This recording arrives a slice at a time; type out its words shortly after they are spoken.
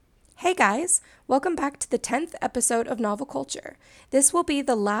Hey guys, welcome back to the 10th episode of Novel Culture. This will be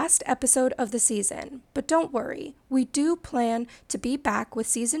the last episode of the season, but don't worry, we do plan to be back with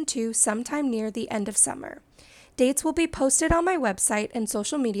season 2 sometime near the end of summer. Dates will be posted on my website and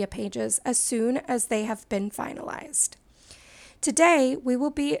social media pages as soon as they have been finalized. Today, we will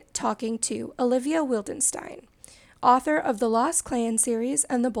be talking to Olivia Wildenstein, author of the Lost Clan series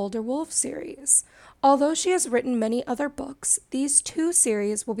and the Boulder Wolf series. Although she has written many other books, these two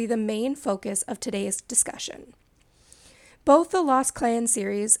series will be the main focus of today's discussion. Both the Lost Clan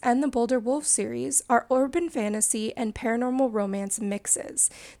series and the Boulder Wolf series are urban fantasy and paranormal romance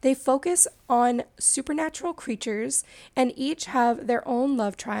mixes. They focus on supernatural creatures and each have their own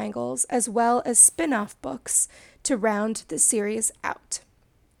love triangles as well as spin-off books to round the series out.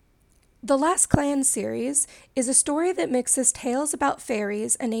 The Lost Clan series is a story that mixes tales about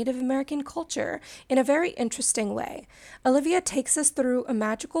fairies and Native American culture in a very interesting way. Olivia takes us through a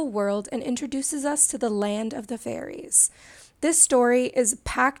magical world and introduces us to the land of the fairies. This story is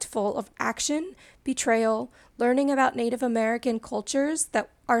packed full of action, betrayal, learning about Native American cultures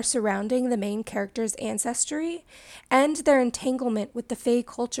that are surrounding the main character's ancestry, and their entanglement with the Fae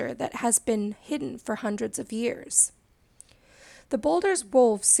culture that has been hidden for hundreds of years. The Boulder's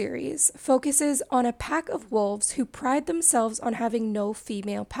Wolves series focuses on a pack of wolves who pride themselves on having no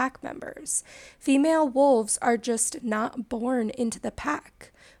female pack members. Female wolves are just not born into the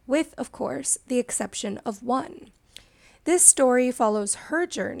pack, with, of course, the exception of one. This story follows her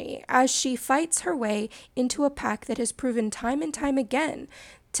journey as she fights her way into a pack that has proven time and time again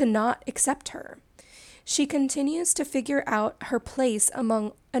to not accept her. She continues to figure out her place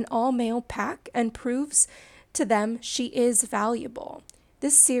among an all-male pack and proves to them she is valuable.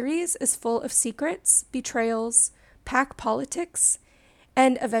 This series is full of secrets, betrayals, pack politics,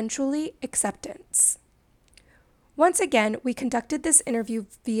 and eventually acceptance. Once again, we conducted this interview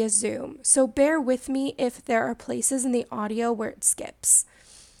via Zoom, so bear with me if there are places in the audio where it skips.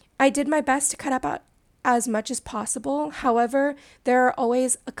 I did my best to cut out as much as possible. However, there are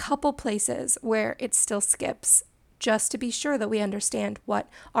always a couple places where it still skips, just to be sure that we understand what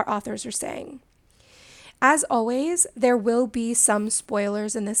our authors are saying. As always, there will be some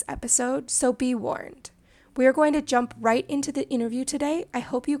spoilers in this episode, so be warned. We are going to jump right into the interview today. I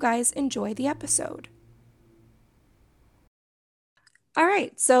hope you guys enjoy the episode. All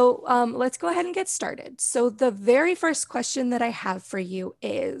right, so let's go ahead and get started. So the very first question that I have for you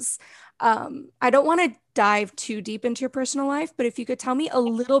is, I don't want to dive too deep into your personal life, but if you could tell me a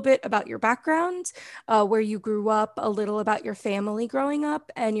little bit about your background, where you grew up, a little about your family growing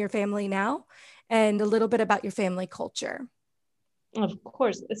up and your family now, and a little bit about your family culture. Of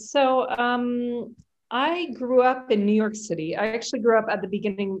course. So I grew up in New York City. I actually grew up at the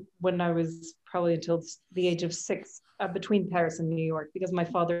beginning when I was probably until the age of 6, between Paris and New York, because my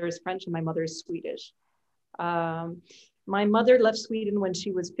father is French and my mother is Swedish. My mother left Sweden when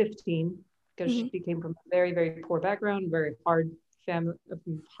she was 15 because she came from a very, very poor background, very hard family,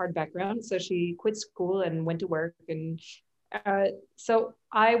 hard background. So she quit school and went to work, and so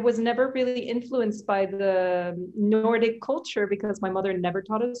I was never really influenced by the Nordic culture because my mother never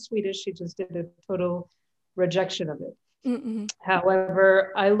taught us Swedish. She just did a total rejection of it. Mm-mm.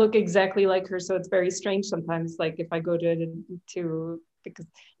 However, I look exactly like her, so it's very strange sometimes. Like if I go to because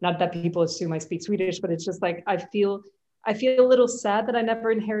not that people assume I speak Swedish, but it's just like I feel a little sad that I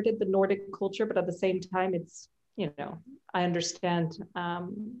never inherited the Nordic culture, but at the same time, it's I understand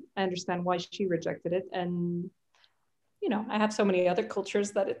why she rejected it, and I have so many other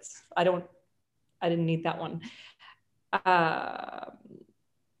cultures that I didn't need that one. I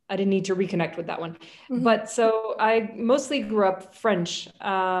didn't need to reconnect with that one. Mm-hmm. But so I mostly grew up French.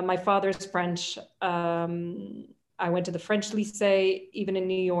 My father's French. I went to the French lycée, even in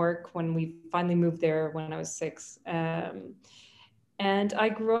New York, when we finally moved there when I was 6. And I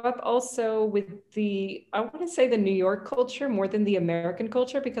grew up also with I want to say the New York culture more than the American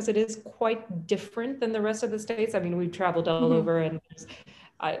culture, because it is quite different than the rest of the States. I mean, we've traveled all over, and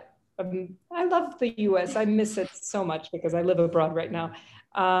I love the US. I miss it so much because I live abroad right now.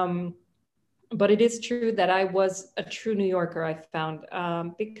 But it is true that I was a true New Yorker, I found,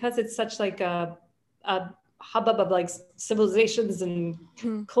 because it's such like a hubbub of like civilizations and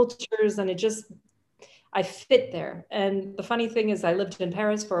cultures, and I fit there. And the funny thing is I lived in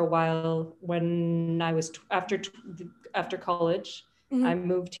Paris for a while when I was after college. I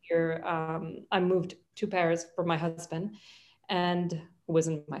moved here. I moved to Paris for my husband, and who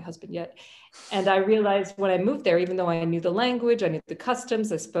wasn't my husband yet. And I realized when I moved there, even though I knew the language, I knew the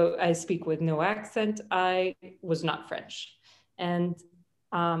customs, I speak with no accent, I was not French. And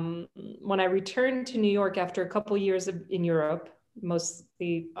when I returned to New York after a couple years in Europe,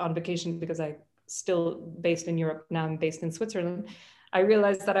 mostly on vacation because I still based in Europe. Now I'm based in Switzerland. I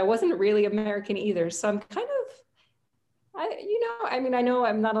realized that I wasn't really American either. So I'm kind of, I mean, I know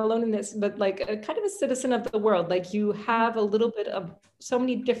I'm not alone in this, but like a kind of a citizen of the world. Like you have a little bit of so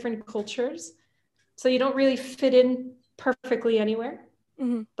many different cultures, so you don't really fit in perfectly anywhere.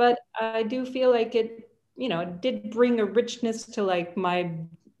 Mm-hmm. But I do feel like it, it did bring a richness to like my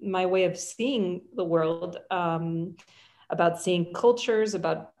way of seeing the world, about seeing cultures,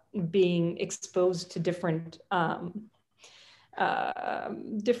 about being exposed to different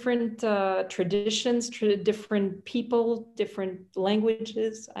traditions, different people, different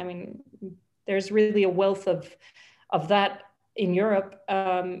languages. I mean, there's really a wealth of that in Europe.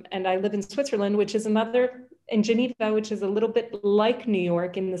 And I live in Switzerland, which is in Geneva, which is a little bit like New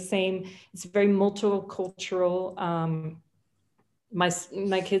York in the same, it's very multicultural.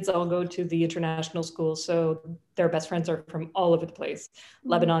 My kids all go to the international school, so their best friends are from all over the place. Mm-hmm.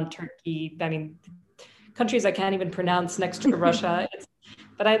 Lebanon, Turkey, I mean, countries I can't even pronounce next to Russia.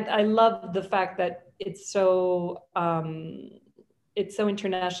 But I love the fact that it's so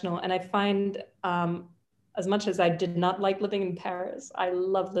international. And I find, as much as I did not like living in Paris, I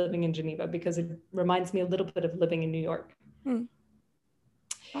love living in Geneva because it reminds me a little bit of living in New York.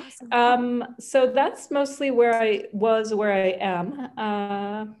 Awesome. So that's mostly where I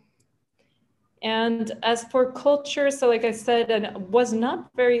am. And as for culture, so like I said, I was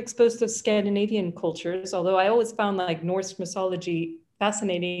not very exposed to Scandinavian cultures, although I always found like Norse mythology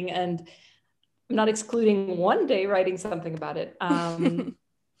fascinating, and I'm not excluding one day writing something about it.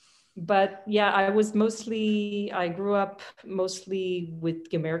 But yeah, I grew up mostly with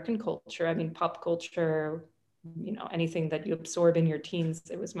the American culture. I mean, pop culture, anything that you absorb in your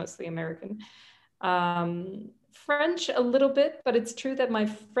teens, it was mostly American. French a little bit, but it's true that my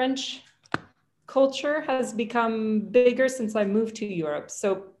French culture has become bigger since I moved to Europe.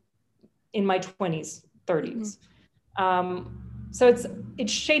 So in my 20s, 30s. So it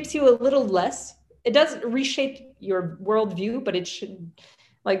shapes you a little less. It doesn't reshape your worldview, but it should,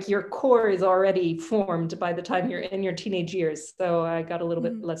 like your core is already formed by the time you're in your teenage years. So I got a little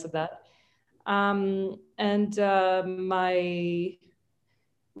bit less of that. My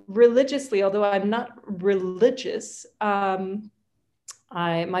religiously, although I'm not religious,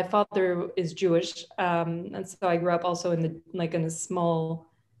 my father is Jewish, and so I grew up also in a small,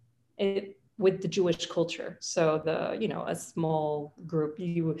 with the Jewish culture. So a small group.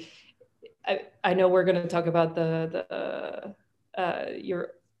 I know we're going to talk about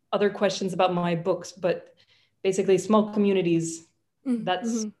your other questions about my books, but basically small communities.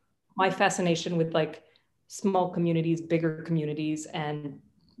 That's my fascination with like small communities, bigger communities, and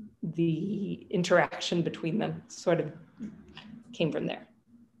the interaction between them sort of came from there.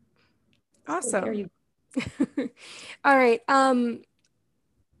 Awesome. So all right.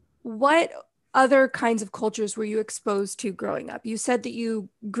 What other kinds of cultures were you exposed to growing up? You said that you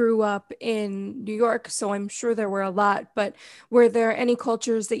grew up in New York, so I'm sure there were a lot, but were there any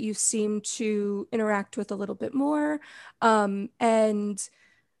cultures that you seemed to interact with a little bit more? And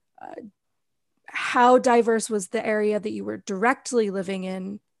how diverse was the area that you were directly living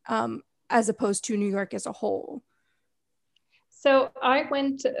in, as opposed to New York as a whole? So I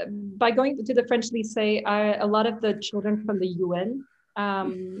went, by going to the French Lycée, a lot of the children from the UN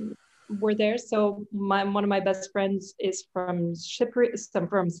were there. So one of my best friends is from Cyprus.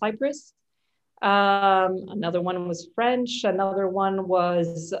 Another one was French. Another one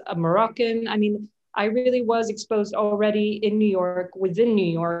was a Moroccan. I mean, I really was exposed already in New York, within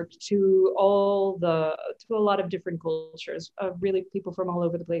New York, to a lot of different cultures, really people from all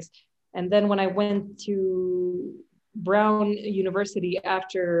over the place. And then when I went to Brown University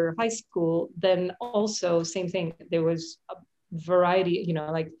after high school, then also same thing. There was a variety,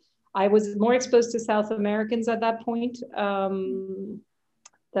 like I was more exposed to South Americans at that point than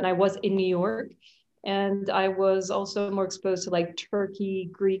I was in New York. And I was also more exposed to like Turkey,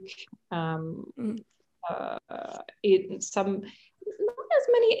 Greek, some, not as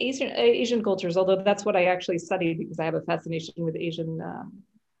many Asian cultures, although that's what I actually studied because I have a fascination with Asian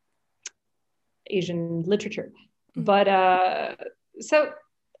literature. But so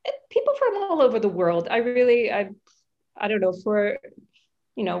people from all over the world. I don't know,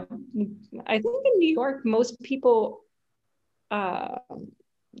 I think in New York, most people are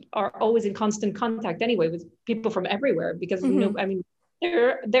always in constant contact anyway with people from everywhere because I mean,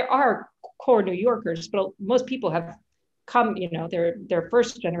 there are core New Yorkers, but most people have come, they're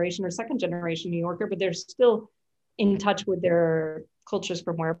first generation or second generation New Yorker, but they're still in touch with their cultures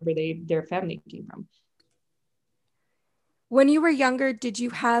from wherever their family came from. When you were younger, did you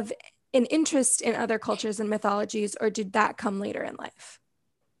have an interest in other cultures and mythologies, or did that come later in life?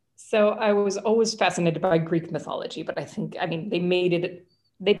 So I was always fascinated by Greek mythology, but I mean,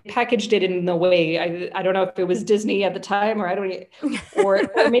 they packaged it in a way. I don't know if it was Disney at the time, or or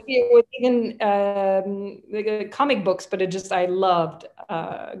maybe it was even like, comic books, but I loved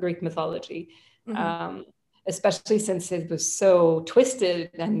Greek mythology, especially since it was so twisted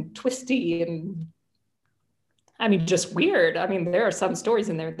and twisty and I mean, just weird. I mean, there are some stories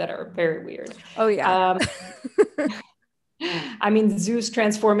in there that are very weird. Oh, yeah. I mean, Zeus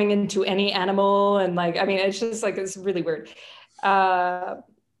transforming into any animal, and like, I mean, it's just like, it's really weird.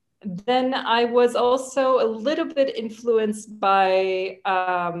 Then I was also a little bit influenced by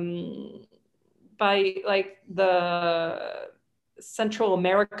like the Central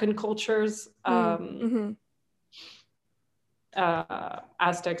American cultures,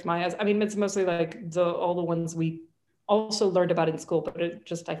 Aztecs, Mayas. I mean, it's mostly like all the ones we also learned about in school, but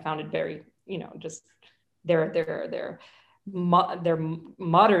I found it very, just their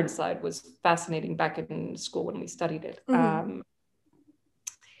modern side was fascinating back in school when we studied it.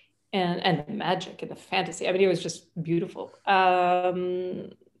 And the magic and the fantasy. I mean, it was just beautiful. But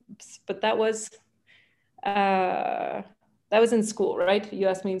that was in school, right? You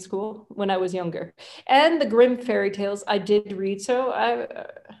asked me in school when I was younger. And the Grimm fairy tales I did read. So I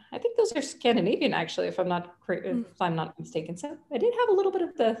think those are Scandinavian, actually, if I'm not mistaken. So I did have a little bit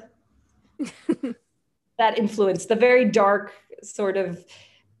of that influence, the very dark sort of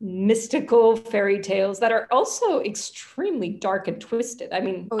mystical fairy tales that are also extremely dark and twisted. I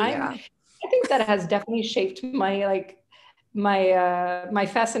mean, I think that has definitely shaped my my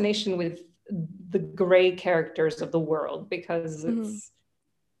fascination with the gray characters of the world, because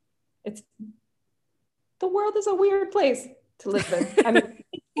it's the world is a weird place to live in. I mean,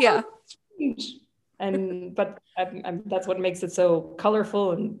 yeah, strange, but that's what makes it so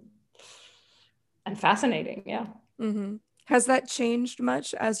colorful and fascinating. Yeah. Has that changed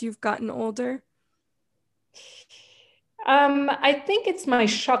much as you've gotten older? I think it's my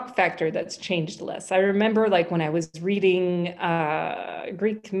shock factor that's changed less. I remember like when I was reading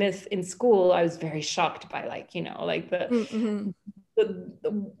Greek myth in school, I was very shocked by like the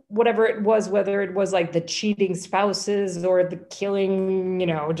whatever it was, whether it was like the cheating spouses or the killing,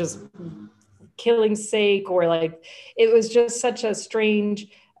 just killing sake, or like it was just such a strange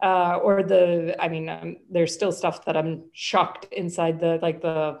there's still stuff that I'm shocked inside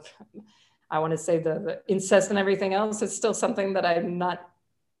I want to say the incest and everything else. It's still something that I'm not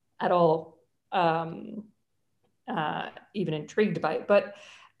at all even intrigued by. But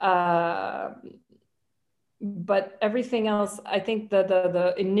everything else, I think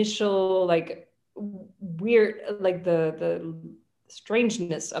the initial like weird, like the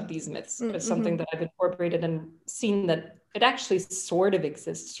strangeness of these myths is something that I've incorporated and seen that it actually sort of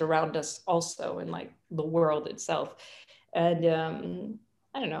exists around us also in like the world itself. And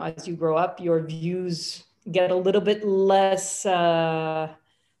I don't know, as you grow up, your views get a little bit less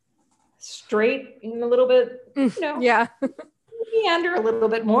straight and a little bit, yeah, meander a little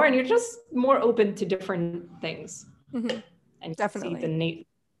bit more, and you're just more open to different things. And definitely see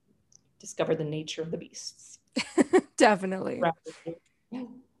discover the nature of the beasts. definitely.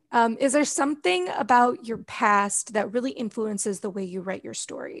 Is there something about your past that really influences the way you write your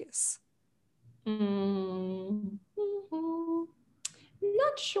stories? Not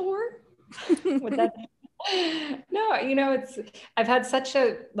sure what that no, I've had such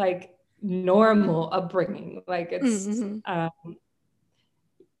a like normal upbringing. Like it's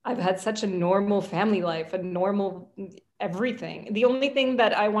I've had such a normal family life, a normal everything. The only thing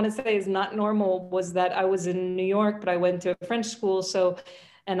that I want to say is not normal was that I was in New York, but I went to a French school.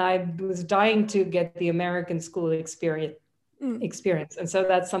 And I was dying to get the American school experience. And so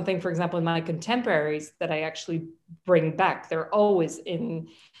that's something, for example, in my contemporaries that I actually bring back. They're always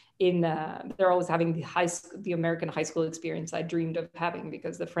they're always having the American high school experience I dreamed of having,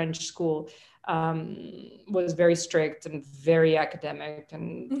 because the French school was very strict and very academic,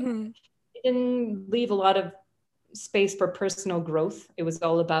 and it didn't leave a lot of space for personal growth. It was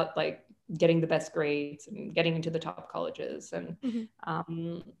all about like getting the best grades and getting into the top colleges. And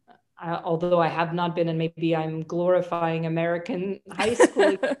although I have not been, and maybe I'm glorifying American high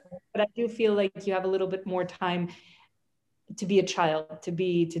school, but I do feel like you have a little bit more time to be a child, to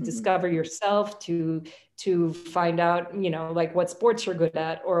discover yourself, to find out, like what sports you're good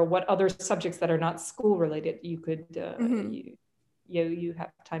at, or what other subjects that are not school related you could you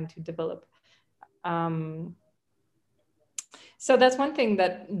have time to develop. So that's one thing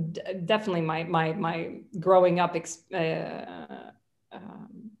that definitely my growing up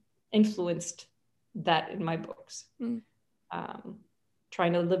influenced that in my books.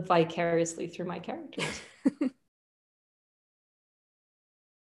 trying to live vicariously through my characters.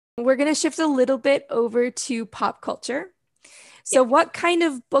 We're going to shift a little bit over to pop culture. So, what kind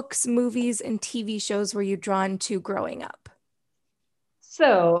of books, movies, and TV shows were you drawn to growing up?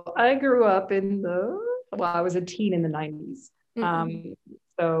 So I grew up I was a teen in the 90s.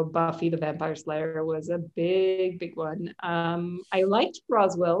 So Buffy the Vampire Slayer was a big, big one. I liked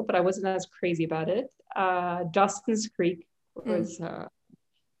Roswell, but I wasn't as crazy about it. Dawson's Creek was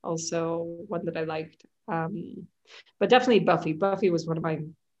also one that I liked. But definitely Buffy. Buffy was one of my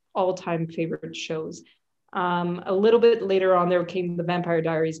all-time favorite shows. A little bit later on, there came the Vampire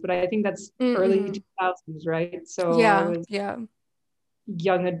Diaries, but I think that's early 2000s, right? So I was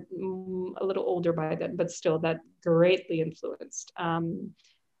young, a little older by then, but still that greatly influenced.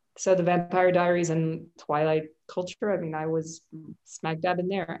 So the Vampire Diaries and Twilight culture, I mean, I was smack dab in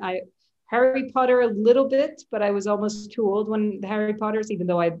there. Harry Potter a little bit, but I was almost too old when the Harry Potters, even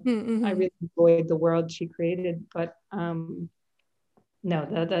though I really enjoyed the world she created. But no,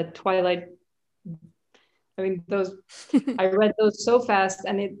 the Twilight, I mean, I read those so fast,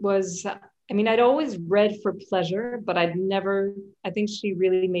 and it was, I mean, I'd always read for pleasure, but I think she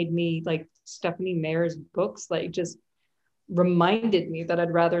really made me like Stephanie Meyer's books, like just reminded me that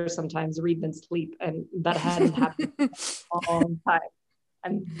I'd rather sometimes read than sleep. And that hadn't happened for a long time.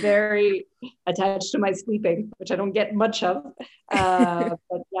 I'm very attached to my sleeping, which I don't get much of. But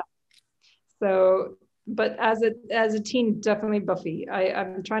yeah. So, but as a teen, definitely Buffy.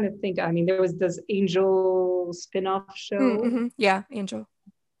 I'm trying to think. I mean, there was this Angel spin-off show. Yeah, Angel.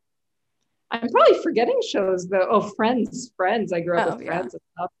 I'm probably forgetting shows though. Oh, Friends. Friends. I grew up with Friends and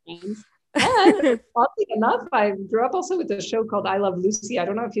love Friends. And oddly enough, I grew up also with a show called I Love Lucy. I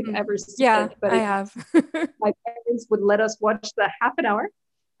don't know if you've ever seen it, but I have. My parents would let us watch the half an hour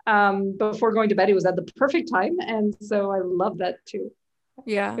before going to bed. It was at the perfect time, and so I love that too.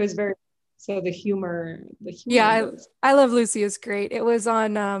 Yeah, it was very. So the humor. Yeah, I Love Lucy is great. It was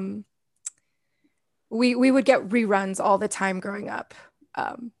on. We would get reruns all the time growing up.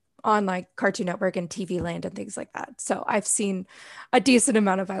 On like Cartoon Network and TV Land and things like that. So I've seen a decent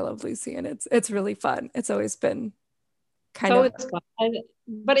amount of I Love Lucy, and it's really fun. It's always been kind of fun.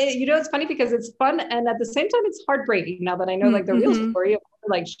 But it's funny because it's fun, and at the same time it's heartbreaking now that I know like the real story of her.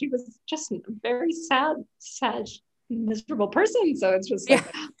 Like she was just a very sad, miserable person. So it's just like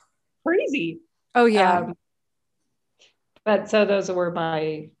crazy. Oh yeah. But so those were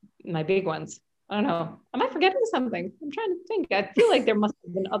my big ones. I don't know. Am I forgetting something? I'm trying to think. I feel like there must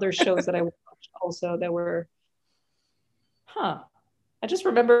have been other shows that I watched also that were, I just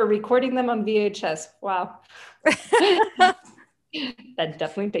remember recording them on VHS. Wow. That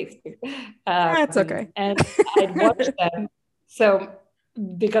definitely dates me. That's okay. And I'd watch them. So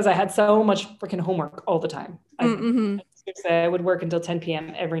because I had so much freaking homework all the time. I would work until 10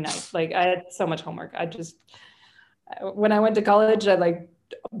 p.m. every night. Like I had so much homework. When I went to college,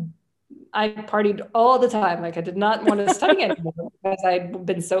 I partied all the time. Like I did not want to study anymore because I'd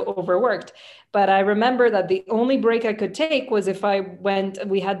been so overworked. But I remember that the only break I could take was if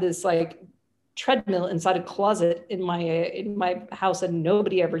we had this like treadmill inside a closet in my house that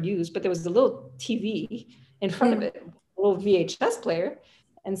nobody ever used, but there was a little TV in front of it, a little VHS player.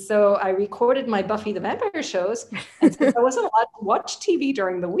 And so I recorded my Buffy the Vampire shows. And since I wasn't allowed to watch TV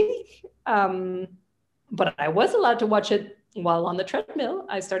during the week, but I was allowed to watch it while on the treadmill,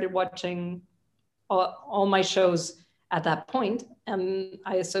 I started watching all my shows at that point, and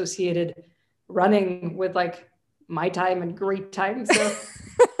I associated running with like my time and great time. So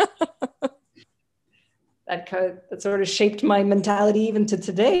that sort of shaped my mentality even to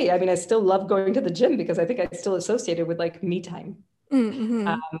today. I mean, I still love going to the gym because I think I still associate it with like me time.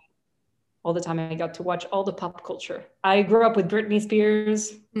 All the time I got to watch all the pop culture. I grew up with Britney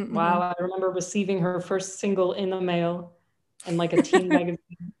Spears. Wow, I remember receiving her first single in the mail. And like a teen magazine.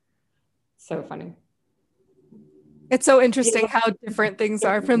 So funny. It's so interesting how different things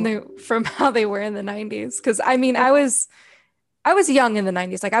are from how they were in the 90s. Because I mean, I was young in the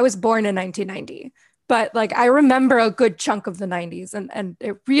 90s. Like I was born in 1990, but like I remember a good chunk of the 90s, and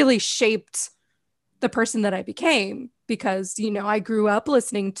it really shaped the person that I became because, I grew up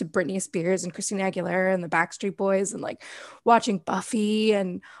listening to Britney Spears and Christina Aguilera and the Backstreet Boys and like watching Buffy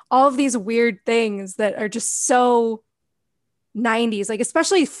and all of these weird things that are just so 90s, like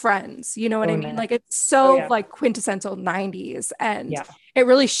especially Friends, you know what I mean? Like it's so like quintessential 90s, and it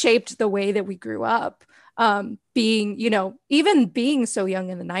really shaped the way that we grew up, being, even being so young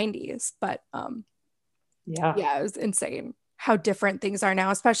in the 90s. But it was insane how different things are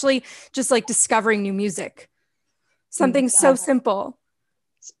now, especially just like discovering new music. Something so simple.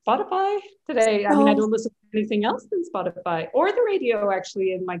 Spotify today. I mean, I don't listen to anything else than Spotify or the radio,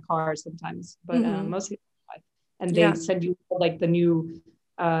 actually, in my car sometimes, but mostly Spotify. And they send you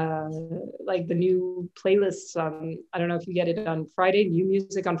uh, like the new playlists on, I don't know if you get it on Friday, new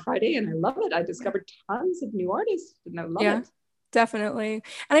music on Friday, and I love it. I discovered tons of new artists and I love it. Definitely.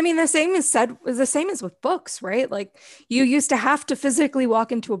 And I mean, the same as with books, right? Like you used to have to physically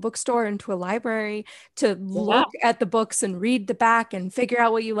walk into a bookstore, into a library to look at the books and read the back and figure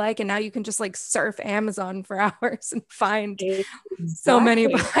out what you like. And now you can just like surf Amazon for hours and find so many.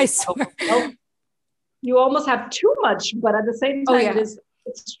 I swear. You almost have too much, but at the same time, it is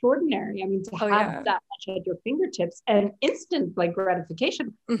extraordinary. I mean, to have that much at your fingertips and instant like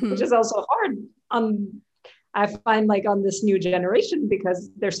gratification, which is also hard I find like on this new generation, because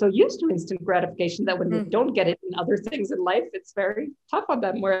they're so used to instant gratification that when they don't get it in other things in life, it's very tough on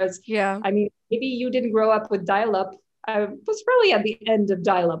them. Whereas, I mean, maybe you didn't grow up with dial-up. I was probably at the end of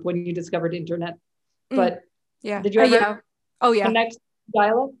dial-up when you discovered internet. But did you ever connect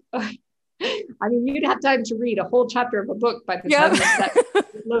dial-up? I mean, you'd have time to read a whole chapter of a book by the time that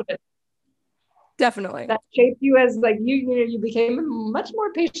loaded. Definitely. That shaped you as like you became a much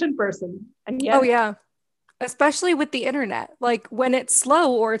more patient person. And especially with the internet, like when it's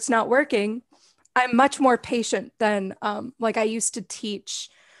slow or it's not working, I'm much more patient than like I used to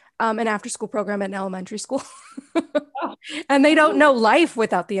teach an after school program in elementary school. And they don't know life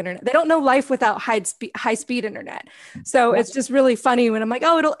without the internet. They don't know life without high speed internet. So it's just really funny when I'm like,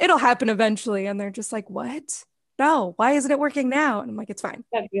 oh, it'll happen eventually. And they're just like, what? No, why isn't it working now? And I'm like, it's fine.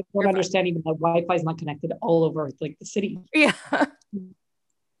 You don't understand even that Wi-Fi is not connected all over like the city.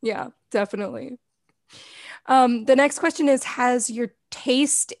 Yeah, definitely. The next question is, has your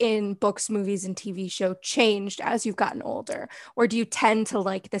taste in books, movies, and TV show changed as you've gotten older? Or do you tend to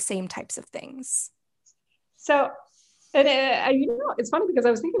like the same types of things? So, and it's funny because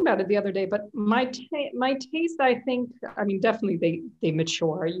I was thinking about it the other day, but my taste, I think, I mean, definitely they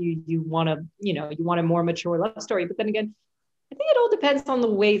mature. You want a more mature love story. But then again, I think it all depends on the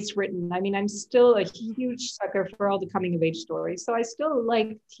way it's written. I mean, I'm still a huge sucker for all the coming of age stories. So I still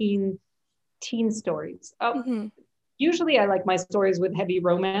like teen stories. Usually I like my stories with heavy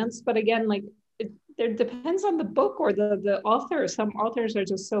romance, but again, like it depends on the book or the author. Some authors are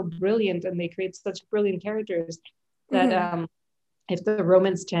just so brilliant and they create such brilliant characters that if the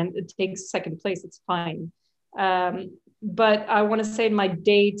romance takes second place, it's fine. But I want to say in my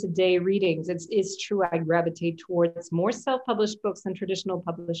day-to-day readings, it's true, I gravitate towards more self-published books than traditional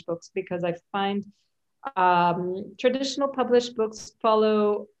published books, because I find traditional published books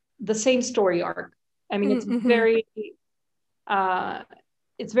follow the same story arc. I mean,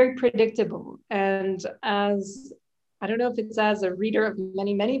 it's very predictable. And as, I don't know if it's as a reader of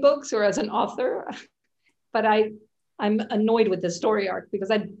many, many books or as an author, but I'm annoyed with the story arc because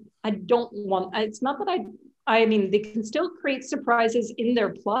I don't want, it's not that I mean, they can still create surprises in their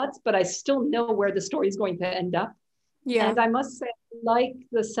plots, but I still know where the story is going to end up. And I must say, like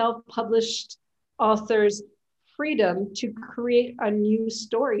the self-published authors, freedom to create a new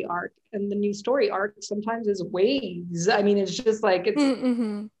story arc, and the new story arc sometimes is waves. I mean, it's just like it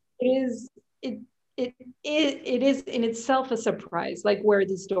is in itself a surprise, like where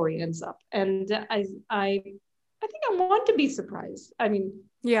the story ends up. And I think I want to be surprised. I mean,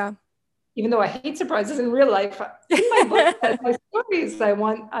 even though I hate surprises in real life, in my books and my stories, I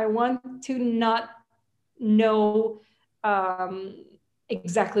want to not know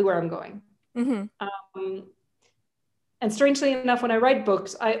exactly where I'm going. And strangely enough, when I write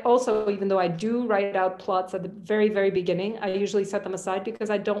books, I also, even though I do write out plots at the very, very beginning, I usually set them aside because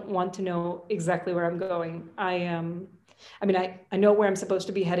I don't want to know exactly where I'm going. I mean, I know where I'm supposed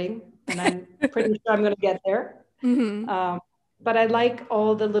to be heading, and I'm pretty sure I'm going to get there. But I like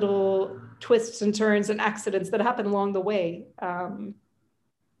all the little twists and turns and accidents that happen along the way.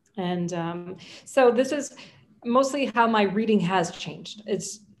 So this is mostly how my reading has changed.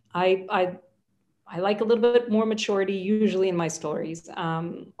 It's I like a little bit more maturity usually in my stories,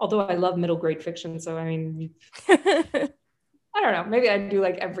 although I love middle grade fiction. So, I mean, I don't know, maybe I do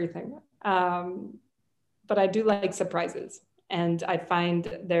like everything, but I do like surprises. And I find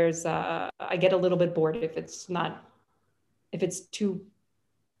I get a little bit bored if it's too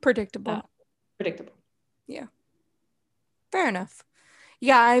predictable. Yeah. Fair enough.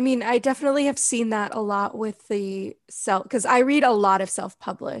 Yeah, I mean, I definitely have seen that a lot with because I read a lot of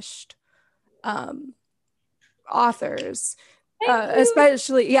self-published authors,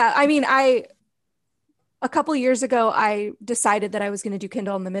 especially, I mean, a couple years ago, I decided that I was going to do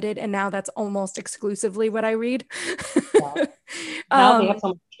Kindle Unlimited, and now that's almost exclusively what I read. Now they have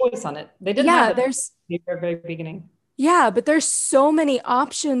some choice on it. They didn't have it at the very beginning. Yeah, but there's so many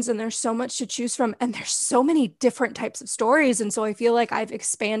options and there's so much to choose from and there's so many different types of stories. And so I feel like I've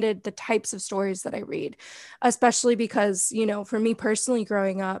expanded the types of stories that I read, especially because, for me personally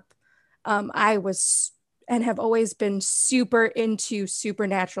growing up, I was and have always been super into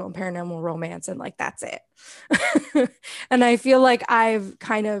supernatural and paranormal romance and like that's it. And I feel like I've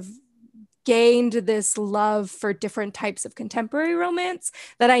kind of gained this love for different types of contemporary romance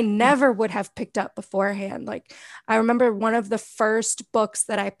that I never would have picked up beforehand. Like, I remember one of the first books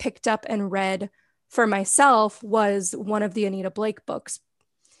that I picked up and read for myself was one of the Anita Blake books.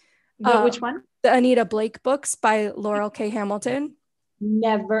 Which one? The Anita Blake books by Laurel K. Hamilton.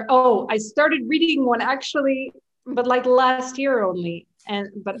 Never. Oh, I started reading one actually, but like last year only.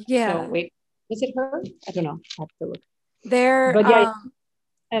 Yeah. No, wait, was it her? I don't know. I have to look. There, But yeah,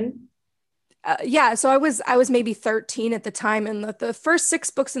 and yeah, so I was maybe 13 at the time, and the first 6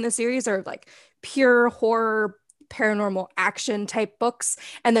 books in the series are like pure horror, paranormal action type books.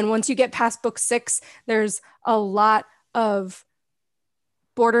 And then once you get past book 6, there's a lot of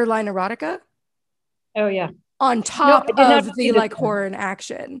borderline erotica oh yeah, on no, top I did not of see the this like one. horror and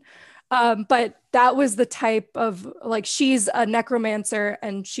action. But that was the type of like she's a necromancer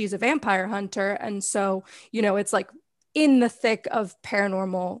and she's a vampire hunter. And so, it's like in the thick of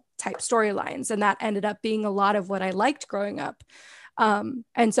paranormal type storylines. And that ended up being a lot of what I liked growing up.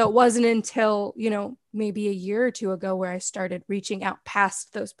 And so it wasn't until, maybe a year or two ago where I started reaching out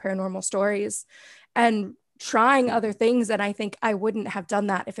past those paranormal stories and trying other things. And I think I wouldn't have done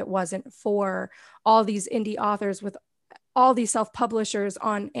that if it wasn't for all these indie authors with all these self-publishers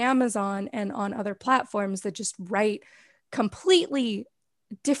on Amazon and on other platforms that just write completely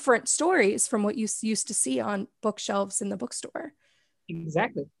different stories from what you used to see on bookshelves in the bookstore.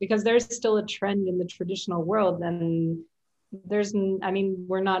 Exactly, because there's still a trend in the traditional world, and I mean,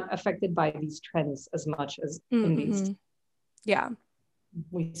 we're not affected by these trends as much as indies. Yeah.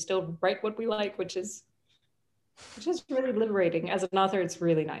 We still write what we like, which is really liberating. As an author, it's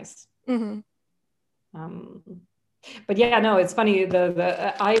really nice. But yeah, no, it's funny.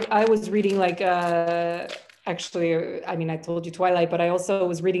 I was reading like actually, I mean, I told you Twilight, but I also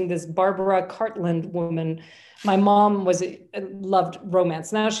was reading this Barbara Cartland woman. My mom loved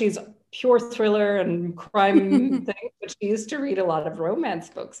romance. Now she's pure thriller and crime thing, but she used to read a lot of romance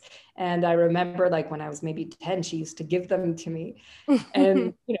books. And I remember like when I was maybe 10, she used to give them to me.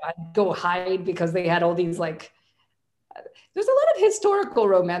 And I'd go hide because they had all these like there's a lot of historical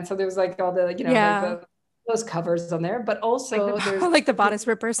romance. So there's like all the, like those covers on there, but also there's like the bodice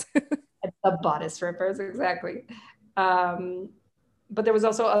rippers. the bodice rippers, exactly. But there was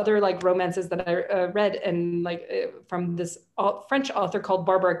also other like romances that I read, and like from this French author called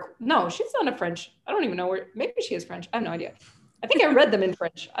Barbara. No, she's not a French. I don't even know where. Maybe she is French. I have no idea. I think I read them in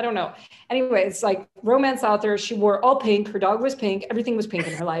French. I don't know. Anyway, it's like romance author. She wore all pink. Her dog was pink. Everything was pink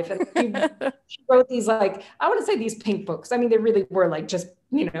in her life. And she wrote these like, I want to say these pink books. I mean, they really were like just,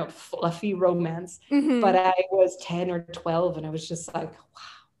 fluffy romance. But I was 10 or 12 and I was just like, wow.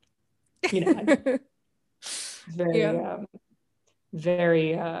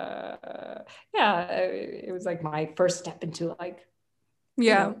 Very, yeah, it was like my first step into like,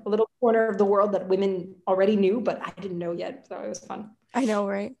 a little corner of the world that women already knew, but I didn't know yet. So it was fun. I know,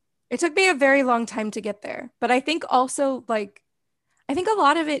 right? It took me a very long time to get there. But I think also I think a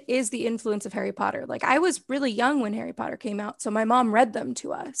lot of it is the influence of Harry Potter. Like I was really young when Harry Potter came out, so my mom read them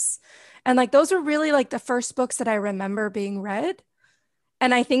to us. And like those were really like the first books that I remember being read.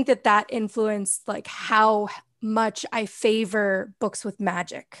 And I think that influenced like how much I favor books with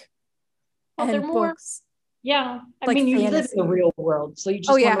magic. Well, they're more books. Yeah. I mean, you live in the real world, so you just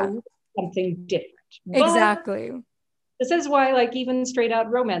want to read something different. Exactly. This is why, like, even straight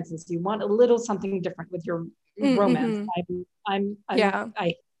out romances, you want a little something different with your romance.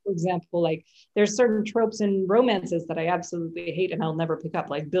 For example, like there's certain tropes in romances that I absolutely hate and I'll never pick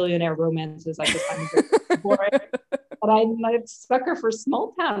up, like billionaire romances. I just find it boring. But I'm a sucker for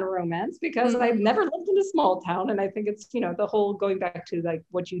small town romance because I've never lived in a small town. And I think it's, the whole going back to like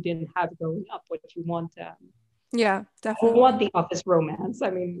what you didn't have growing up, what you want. Yeah, definitely. I want the office romance. I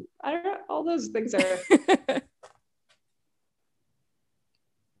mean, I don't know, all those things are.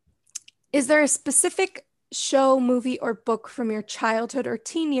 Is there a specific show, movie, or book from your childhood or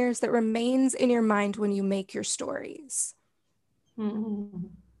teen years that remains in your mind when you make your stories?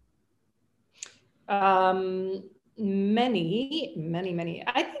 Many.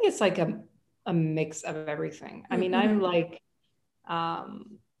 I think it's like a mix of everything. I mean, I'm like,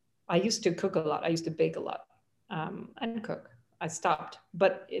 I used to cook a lot. I used to bake a lot and cook. I stopped.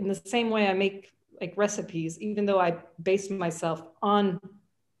 But in the same way I make like recipes, even though I base myself on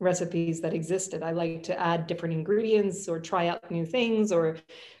recipes that existed. I like to add different ingredients or try out new things or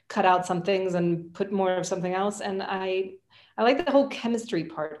cut out some things and put more of something else. And I like the whole chemistry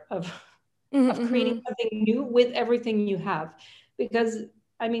part of creating something new with everything you have, because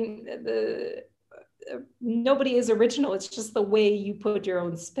I mean, nobody is original. It's just the way you put your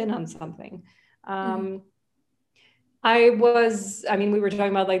own spin on something. I mean, we were talking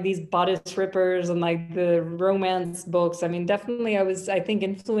about like these bodice rippers and like the romance books. I mean, definitely I think,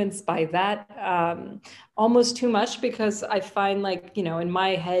 influenced by that, almost too much, because I find like, in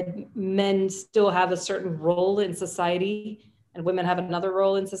my head, men still have a certain role in society and women have another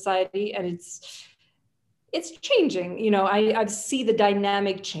role in society. And it's changing. I see the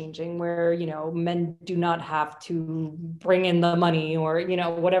dynamic changing where, men do not have to bring in the money or,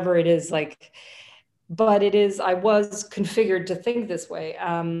 whatever it is like. But I was configured to think this way.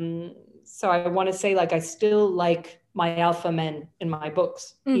 So I want to say, like, I still like my alpha men in my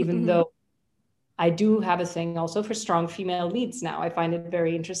books, even though I do have a thing also for strong female leads now. I find it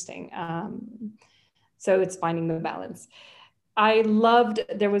very interesting. So it's finding the balance.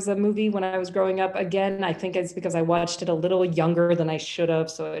 There was a movie when I was growing up. Again, I think it's because I watched it a little younger than I should have.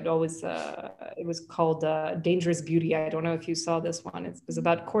 So it was called Dangerous Beauty. I don't know if you saw this one. It was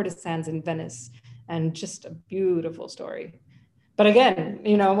about courtesans in Venice, and just a beautiful story. But again,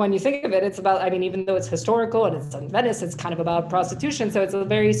 when you think of it, it's about, I mean, even though it's historical and it's in Venice, it's kind of about prostitution. So it's a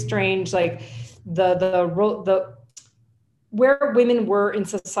very strange, like the where women were in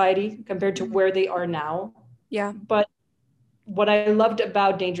society compared to where they are now. Yeah. But what I loved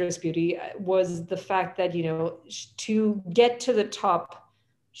about Dangerous Beauty was the fact that, to get to the top,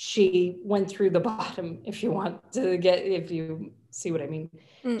 she went through the bottom, if you see what I mean.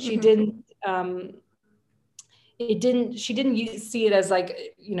 She didn't, she didn't see it as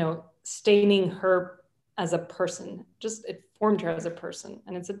like, staining her as a person, just it formed her as a person.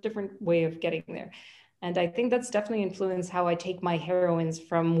 And it's a different way of getting there. And I think that's definitely influenced how I take my heroines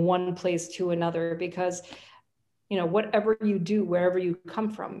from one place to another, because whatever you do, wherever you come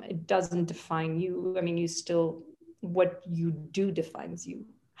from, it doesn't define you. I mean, what you do defines you.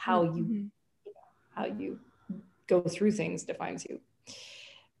 How you go through things defines you.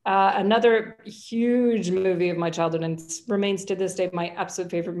 Another huge movie of my childhood, and remains to this day my absolute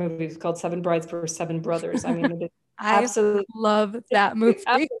favorite movie, is called Seven Brides for Seven Brothers. I mean, I love that movie.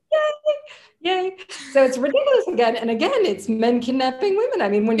 Yay. So it's ridiculous again. And again, it's men kidnapping women. I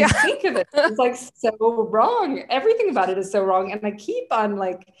mean, when you think of it, it's like so wrong. Everything about it is so wrong. And I keep on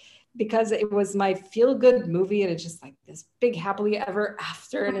because it was my feel-good movie, and it's just like this big happily ever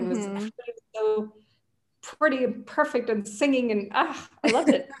after. And it was so pretty and perfect and singing, and I loved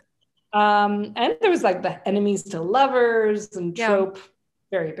it. And there was like the enemies to lovers and trope,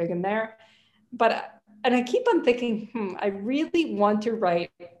 very big in there. And I keep on thinking, I really want to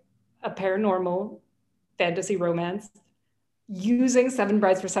write a paranormal fantasy romance using Seven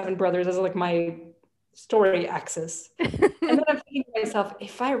Brides for Seven Brothers as like my story axis. And then I'm thinking to myself,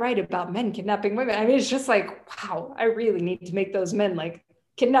 if I write about men kidnapping women, I mean, it's just like, wow, I really need to make those men like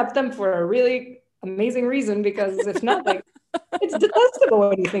kidnap them for a really amazing reason, because if not, like, it's detestable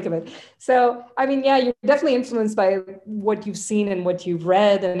when you think of it. So, I mean, yeah, you're definitely influenced by what you've seen and what you've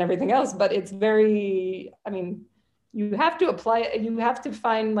read and everything else, but it's very, I mean, you have to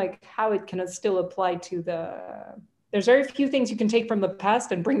find like how it can still apply to there's very few things you can take from the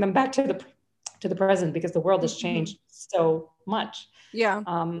past and bring them back to the present, because the world has changed so much. Yeah.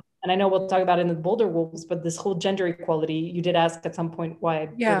 And I know we'll talk about it in the Boulder Wolves, but this whole gender equality, you did ask at some point why I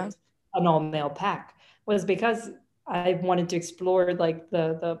picked an all-male pack, was because I wanted to explore like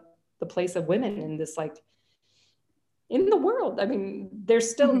the place of women in this, like, in the world. I mean,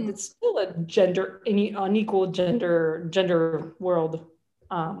 it's still a unequal gender world.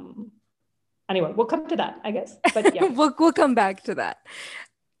 Anyway, we'll come to that, I guess. But yeah, we'll come back to that.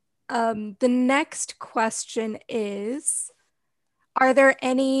 The next question is, are there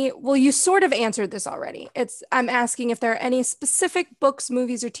any, well, you sort of answered this already. I'm asking if there are any specific books,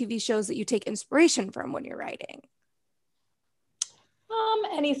 movies, or TV shows that you take inspiration from when you're writing.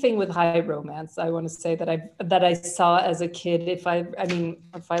 Anything with high romance, I want to say that I saw as a kid. If I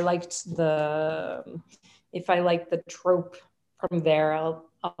liked the trope from there, I'll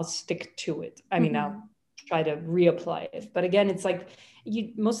stick to it. I mean, I'll try to reapply it. But again, it's like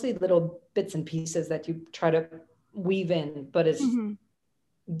mostly little bits and pieces that you try to weave in, but it's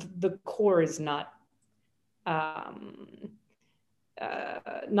the core is not a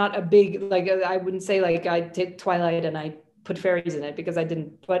big, like, I wouldn't say like I did Twilight and I put fairies in it, because I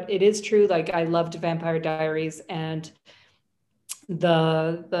didn't, but it is true. Like, I loved Vampire Diaries, and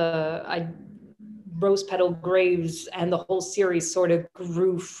I Rose Petal Graves and the whole series sort of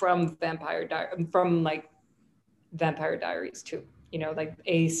grew from Vampire Diaries too. You know, like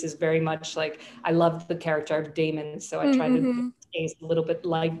Ace is very much like, I love the character of Damon, so I try to Mm-hmm. make Ace a little bit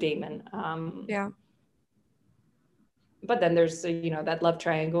like Damon. Yeah. But then there's that love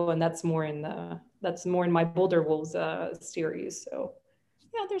triangle, and that's more in my Boulder Wolves series. So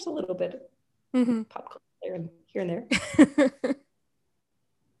yeah, there's a little bit Mm-hmm. of pop culture there and here and there.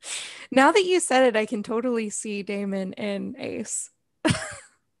 Now that you said it, I can totally see Damon in Ace.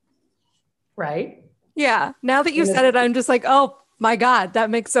 Right. Yeah. Now that you And said it, I'm just like, oh my God, that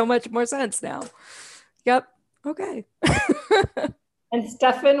makes so much more sense now. Yep. Okay. And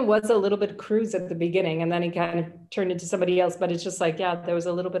Stefan was a little bit Cruz at the beginning, and then he kind of turned into somebody else. But it's just like, yeah, there was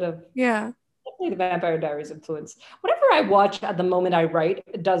a little bit of Yeah. definitely the Vampire Diaries influence. Whatever I watch at the moment I write,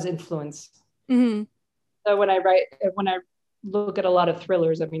 it does influence. Mm-hmm. So when I look at a lot of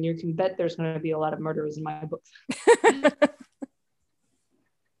thrillers, I mean, you can bet there's going to be a lot of murderers in my books.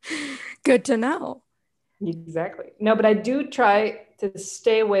 Good to know. Exactly. No, but I do try to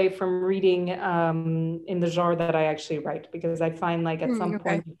stay away from reading in the genre that I actually write, because I find like at some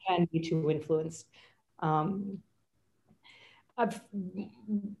point you can be too influenced. I've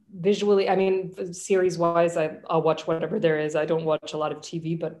visually, I mean, series wise, I'll watch whatever there is. I don't watch a lot of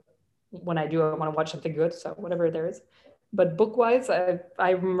TV, but when I do, I want to watch something good. So whatever there is. But book wise,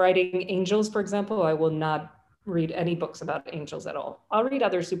 I'm writing Angels, for example. I will not read any books about angels at all. I'll read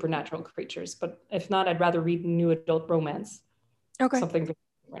other supernatural creatures, but if not, I'd rather read new adult romance. Okay. Something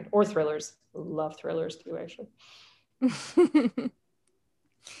different, or thrillers. Love thrillers too, actually.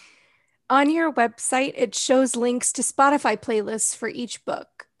 On your website, it shows links to Spotify playlists for each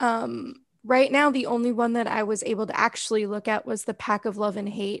book. Right now, the only one that I was able to actually look at was the Pack of Love and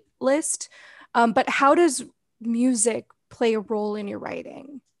Hate list. But how does music play a role in your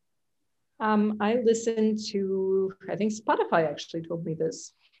writing? I listen to, I think Spotify actually told me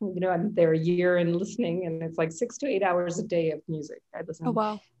this. You know, I'm there a year in listening, and it's like 6 to 8 hours a day of music. I listen. Oh,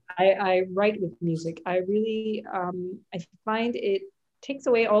 wow. I write with music. I really, I find it takes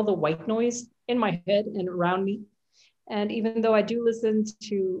away all the white noise in my head and around me. And even though I do listen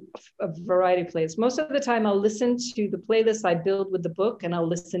to a variety of playlists, most of the time I'll listen to the playlist I build with the book, and I'll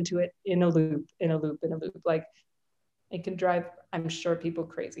listen to it in a loop, in a loop, in a loop. Like, it can drive, I'm sure, people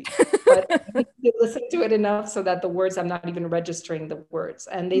crazy, but I listen to it enough so that the words, I'm not even registering the words.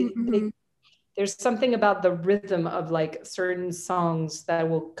 And there's something about the rhythm of like certain songs that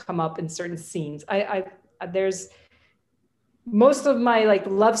will come up in certain scenes. There's most of my like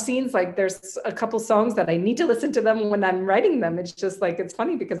love scenes, like there's a couple songs that I need to listen to them when I'm writing them. It's just like, it's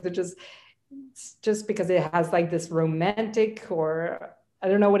funny because it's just because it has like this romantic, or I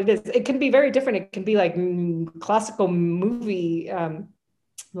don't know what it is. It can be very different. It can be like classical movie,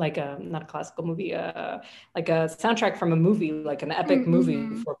 like not a classical movie, like a soundtrack from a movie, like an epic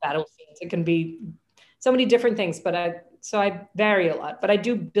movie for battle scenes. It can be so many different things, but I vary a lot, but I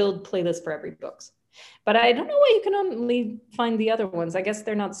do build playlists for every book. But I don't know why you can only find the other ones. I guess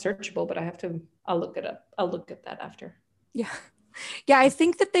they're not searchable, but I'll look it up. I'll look at that after. Yeah. Yeah, I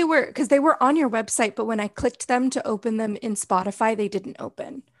think that because they were on your website, but when I clicked them to open them in Spotify, they didn't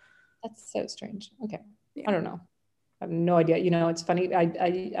open. That's so strange. Okay. Yeah. I don't know. I have no idea. You know, it's funny.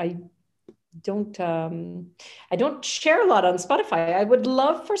 I don't share a lot on Spotify. I would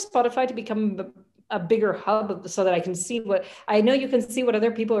love for Spotify to become a bigger hub so that I can see what, I know you can see what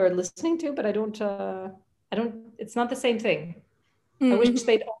other people are listening to, but I don't, it's not the same thing. I wish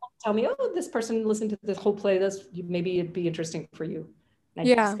they'd all tell me, oh, this person listened to this whole playlist. Maybe it'd be interesting for you. And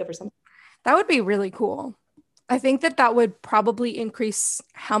I'd discover something. That would be really cool. I think that would probably increase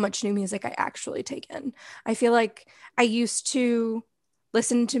how much new music I actually take in. I feel like I used to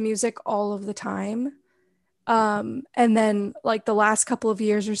listen to music all of the time. And then like the last couple of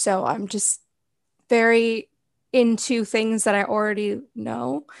years or so, I'm just very into things that I already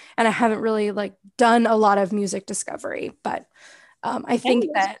know. And I haven't really like done a lot of music discovery, but I think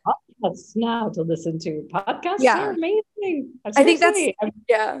that podcasts now to listen to. Podcasts are amazing. I think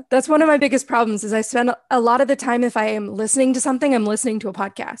that's one of my biggest problems is I spend a lot of the time, if I am listening to something, I'm listening to a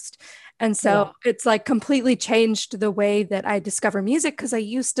podcast. And so it's like completely changed the way that I discover music, because I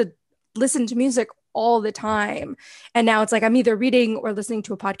used to listen to music all the time. And now it's like I'm either reading or listening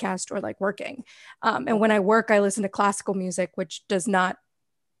to a podcast or like working. And when I work, I listen to classical music, which is not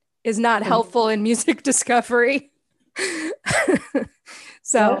helpful in music discovery.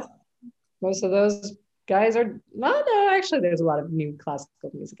 So most of those guys are no, actually there's a lot of new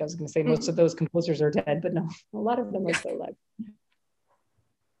classical music. I was going to say most of those composers are dead, but no, a lot of them are still alive.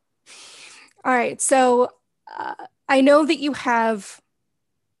 All right, so I know that you have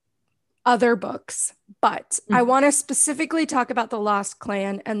other books, but I want to specifically talk about the Lost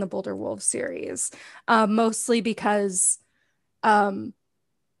Clan and the Boulder Wolves series, mostly because um,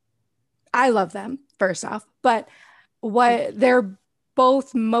 I love them, first off, but what they're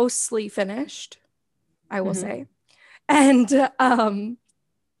both mostly finished, I will Mm-hmm. say. And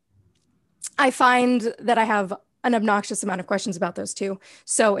I find that I have an obnoxious amount of questions about those two.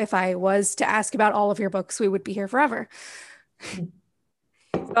 So if I was to ask about all of your books, we would be here forever.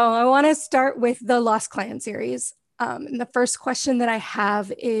 So I want to start with the Lost Clan series. And the first question that I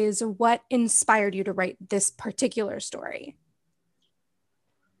have is what inspired you to write this particular story?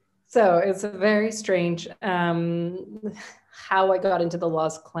 So it's a very strange how I got into the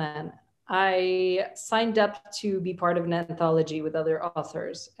Lost Clan. I signed up to be part of an anthology with other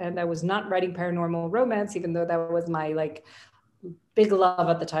authors, and I was not writing paranormal romance, even though that was my like big love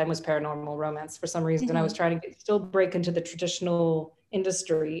at the time was paranormal romance. For some reason, I was Mhm. trying to still break into the traditional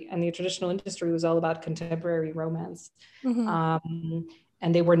industry, and the traditional industry was all about contemporary romance. Mhm. Um,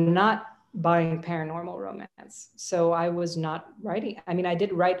 and they were not buying paranormal romance. So I was not writing. I mean, I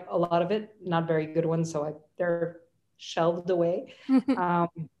did write a lot of it, not very good ones. So they're shelved away. Um,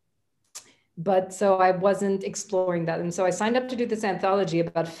 but so I wasn't exploring that. And so I signed up to do this anthology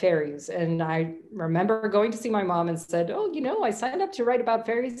about fairies. And I remember going to see my mom and said, oh, you know, I signed up to write about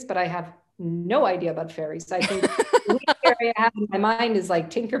fairies, but I have no idea about fairies. I think the only fairy I have in my mind is like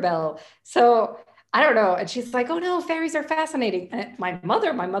Tinkerbell. So I don't know. And she's like, oh no, fairies are fascinating. And my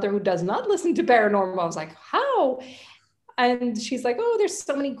mother who does not listen to paranormal, I was like, how? And she's like, oh, there's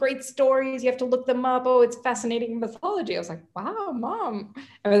so many great stories. You have to look them up. Oh, it's fascinating mythology. I was like, wow, mom.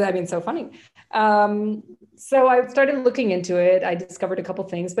 I mean, so funny. Um, so I started looking into it. I discovered a couple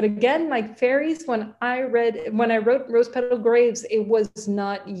things. But again, like fairies, when I wrote Rose Petal Graves, it was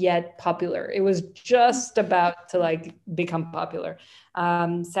not yet popular. It was just about to like become popular.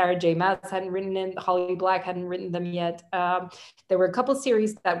 Sarah J. Maas hadn't written it. Holly Black hadn't written them yet. There were a couple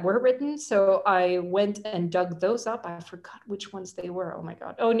series that were written, so I went and dug those up. I forgot which ones they were. Oh my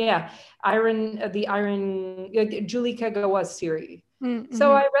god! Oh yeah, Julie Kagawa series. So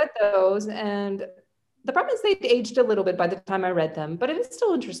Mhm. I read those, and the problem is they'd aged a little bit by the time I read them, but it is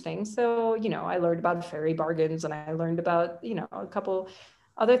still interesting. So you know, I learned about fairy bargains, and I learned about a couple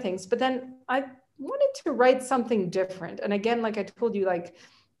other things. But then I wanted to write something different, and again, like I told you, like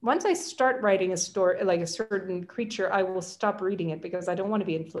once I start writing a story, like a certain creature, I will stop reading it because I don't want to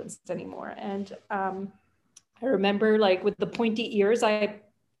be influenced anymore. And I remember, like with the pointy ears, I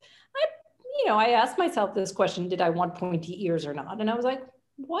asked myself this question: did I want pointy ears or not? And I was like,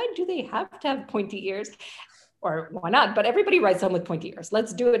 why do they have to have pointy ears, or why not? But everybody writes them with pointy ears.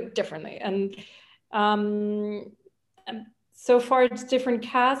 Let's do it differently. And um, so far, it's different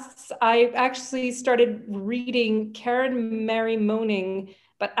casts. I actually started reading Karen Mary Moaning,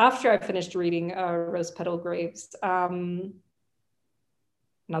 but after I finished reading Rose Petal Graves. And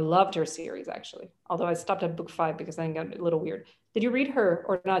I loved her series, actually. Although I stopped at book 5 because I got a little weird. Did you read her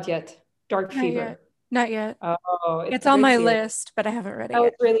or not yet? Dark Not yet. Fever. Not yet. Oh, it's It's a on great my series. list, but I haven't read it Oh,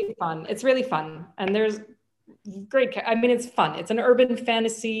 yet. it's really fun. It's really fun. And there's great, I mean, it's fun. It's an urban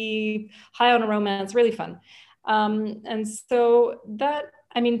fantasy, high on romance, really fun. And so that,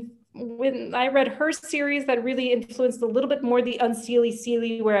 I mean, when I read her series, that really influenced a little bit more the Unseelie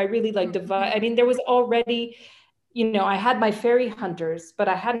Seelie, where I really like divide. I mean, there was already, I had my fairy hunters, but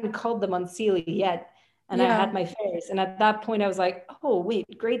I hadn't called them Unseelie yet. And I Yeah. had my fairies. And at that point, I was like, oh, wait,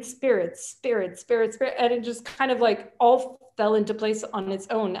 great spirits, spirit, spirit, spirit. And it just kind of like all fell into place on its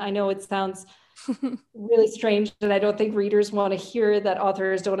own. I know it sounds really strange, and I don't think readers want to hear that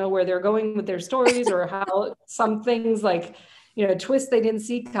authors don't know where they're going with their stories, or how some things like twists they didn't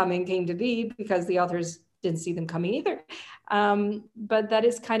see coming came to be because the authors didn't see them coming either. But that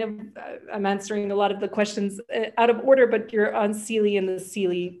is kind of I'm answering a lot of the questions out of order, but you're on Seelie and the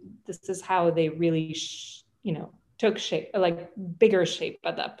Seelie. This is how they really took shape, like bigger shape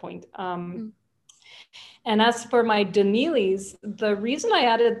at that point. And as for my Danilis, the reason I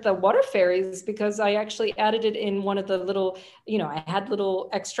added the water fairies is because I actually added it in one of the little, I had little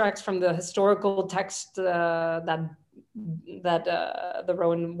extracts from the historical text that the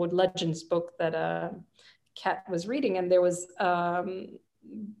Rowan Wood Legends book that Kat was reading, and there was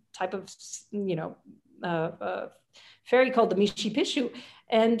type of fairy called the Mishi Pishu.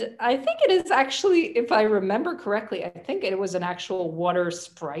 And I think it is actually, if I remember correctly, I think it was an actual water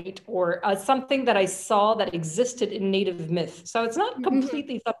sprite or something that I saw that existed in native myth. So it's not Mhm.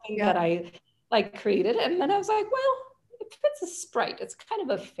 completely something Yeah. that I like created. And then I was like, well, if it's a sprite, it's kind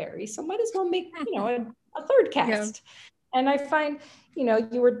of a fairy. So might as well make, a third Yeah. cast. And I find, we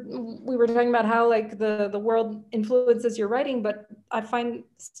were talking about how like the world influences your writing, but I find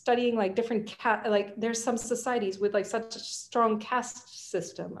studying like different like there's some societies with like such a strong caste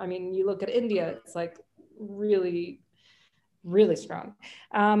system. I mean, you look at India, it's like really, really strong.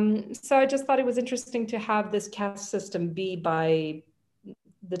 So I just thought it was interesting to have this caste system be by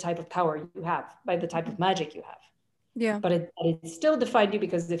the type of power you have, by the type of magic you have. Yeah. But it still defined you,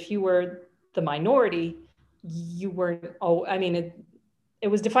 because if you were the minority, you weren't. Oh, I mean, it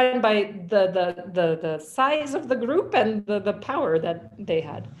was defined by the size of the group and the power that they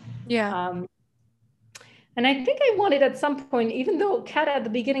had. Yeah. And I think I wanted at some point, even though Kat at the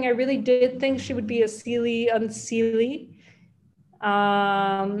beginning, I really did think she would be a Seelie unseelie.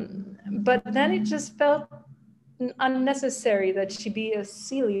 But then it just felt unnecessary that she be a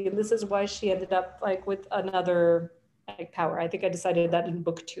Seelie, and this is why she ended up like with another like power. I think I decided that in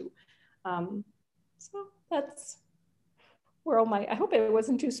book 2. So that's where all my. I hope it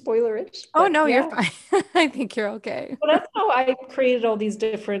wasn't too spoilerish. Oh no, yeah. you're fine. I think you're okay. Well, that's how I created all these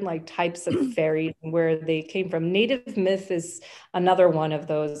different like types of fairies and where they came from. Native myth is another one of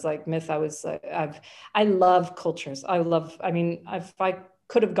those like myth. I love cultures. I mean, if I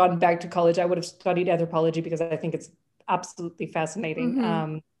could have gone back to college, I would have studied anthropology because I think it's absolutely fascinating.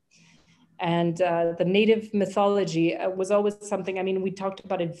 Mm-hmm. And the native mythology was always something. I mean, we talked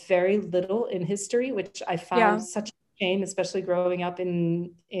about it very little in history, which I found such a shame, especially growing up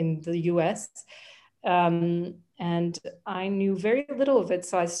in the US. And I knew very little of it,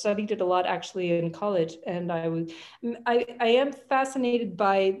 so I studied it a lot actually in college. And I am fascinated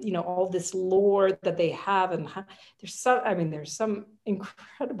by all this lore that they have, and there's some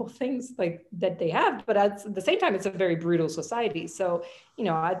incredible things like that they have, but at the same time, it's a very brutal society. So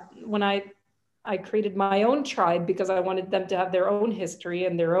when I created my own tribe because I wanted them to have their own history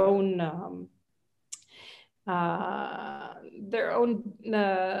and their own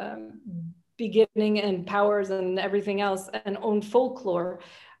beginning and powers and everything else, and own folklore,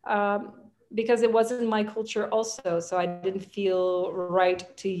 because it wasn't my culture also. So I didn't feel right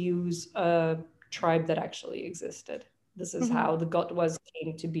to use a tribe that actually existed. This is how the Gotwas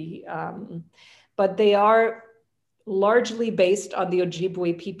came to be. But they are largely based on the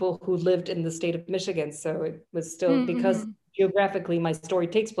Ojibwe people who lived in the state of Michigan. So it was still, because geographically my story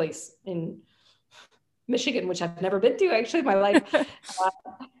takes place in Michigan, which I've never been to actually in my life.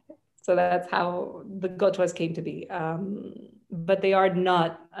 So that's how the Gotwas came to be. But they are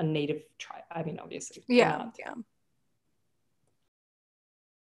not a native tribe. I mean, obviously. Yeah.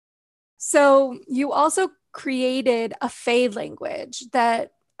 So you also created a Fae language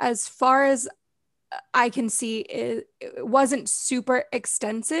that, as far as I can see, it wasn't super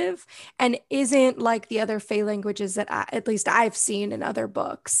extensive and isn't like the other Fae languages that at least I've seen in other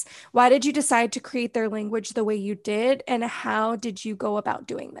books. Why did you decide to create their language the way you did, and how did you go about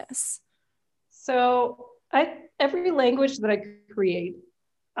doing this? So every language that I create,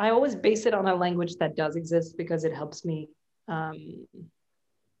 I always base it on a language that does exist, because it helps me. I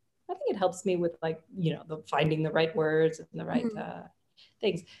think it helps me with finding the right words and the right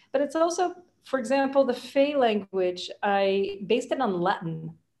things. But it's also, for example, the Fae language, I based it on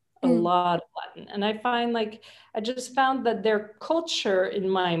Latin, a lot of Latin. And I just found that their culture in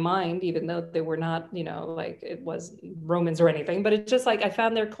my mind, even though they were not, it was Romans or anything, but it's just I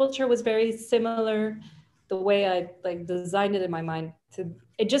found their culture was very similar. The way I designed it in my mind,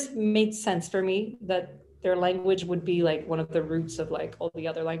 it just made sense for me that their language would be one of the roots of all the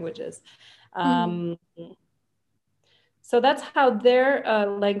other languages. So that's how their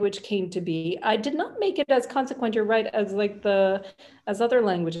language came to be. I did not make it as consequent, you're right, as as other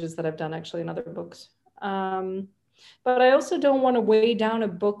languages that I've done actually in other books. But I also don't want to weigh down a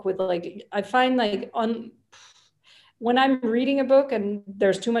book with I find when I'm reading a book and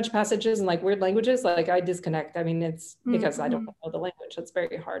there's too much passages and weird languages, I disconnect. I mean, it's because I don't know the language. It's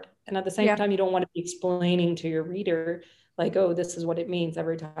very hard. And at the same time, you don't want to be explaining to your reader, oh, this is what it means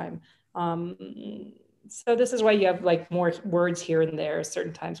every time. So this is why you have more words here and there,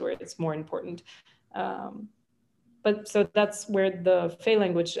 certain times where it's more important. But so that's where the Fae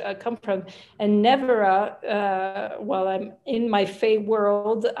language come from. And Nevera, while I'm in my Fae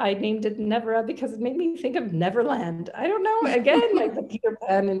world, I named it Nevera because it made me think of Neverland. I don't know, again, the Peter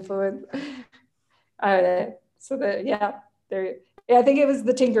Pan influence. I think it was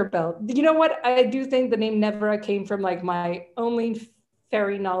the Tinkerbell. You know what? I do think the name Nevera came from my only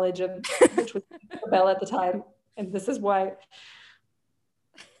fairy knowledge of, which was Tinkerbell at the time. And this is why.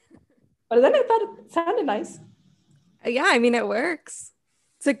 But then I thought it sounded nice. Yeah, I mean, it works.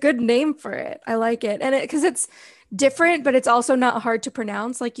 It's a good name for it. I like it. And because it's different, but it's also not hard to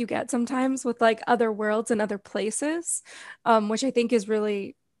pronounce like you get sometimes with like other worlds and other places, which I think is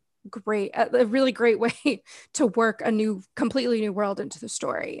really great, a really great way to work a new, completely new world into the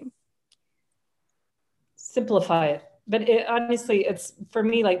story. Simplify it. But honestly, it's for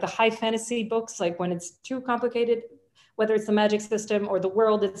me like the high fantasy books, like when it's too complicated, whether it's the magic system or the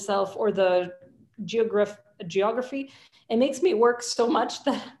world itself or the geography, it makes me work so much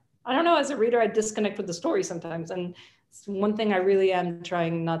that I don't know, as a reader, I disconnect with the story sometimes. And it's one thing I really am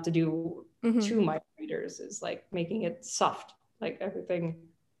trying not to do Mm-hmm. to my readers is like making it soft, like everything,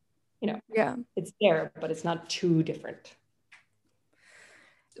 Yeah. it's there, but it's not too different.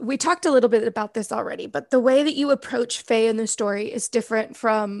 We talked a little bit about this already, but the way that you approach Fae in the story is different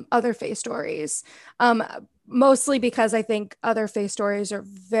from other Fae stories. Um, Mostly because I think other Fae stories are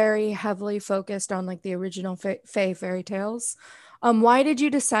very heavily focused on like the original Fae fairy tales. Why did you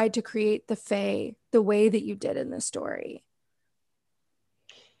decide to create the Fae the way that you did in this story?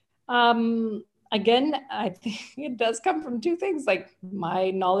 Again, I think it does come from two things, like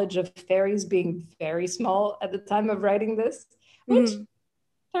my knowledge of fairies being very small at the time of writing this, which Mm-hmm.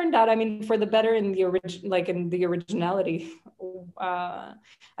 turned out, I mean, for the better in the origin, like in the originality. I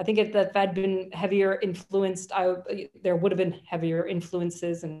think if that had been heavier influenced, there would have been heavier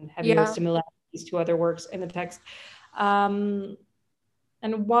influences and heavier Yeah. similarities to other works in the text. Um,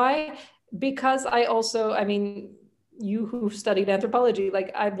 and why? Because I also, I mean, you who studied anthropology,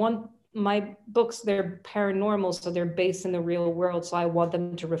 like I want my books, they're paranormal, so they're based in the real world. So I want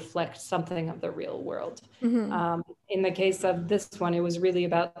them to reflect something of the real world. Mm-hmm. In the case of this one, it was really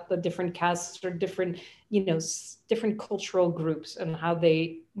about the different castes or different, different cultural groups and how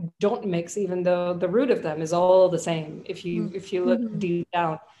they don't mix, even though the root of them is all the same. If you look Mm-hmm. deep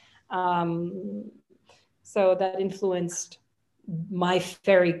down, so that influenced my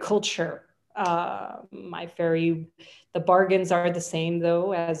fairy culture. The bargains are the same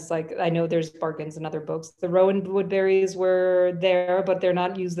though, as like I know there's bargains in other books. The rowan woodberries were there, but they're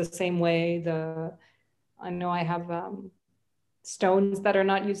not used the same way. I know I have stones that are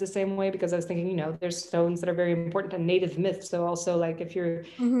not used the same way because I was thinking, there's stones that are very important to native myths. So also like if you're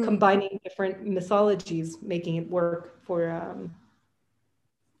Mm-hmm. combining different mythologies, making it work for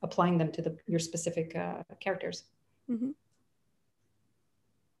applying them to your specific characters. Mm-hmm.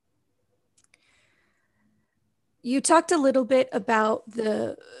 You talked a little bit about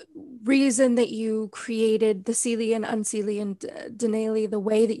the reason that you created the Seelie and Unseelie and Denali the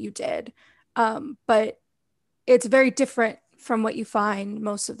way that you did. But it's very different from what you find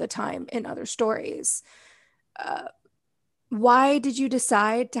most of the time in other stories. Uh, why did you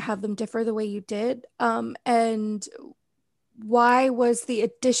decide to have them differ the way you did? And why was the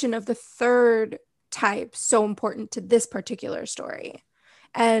addition of the third type so important to this particular story?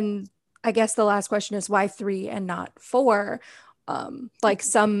 And I guess the last question is why three and not four? Like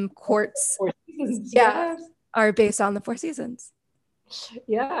some courts, Four seasons, yeah, yes. are based on the four seasons.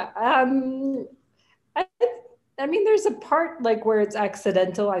 Yeah. I, I mean, there's a part like where it's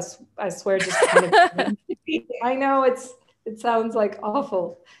accidental. I swear, just kind of. I know it sounds like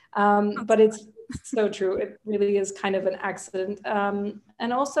awful, but it's so true. It really is kind of an accident,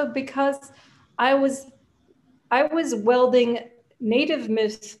 and also because I was I was welding native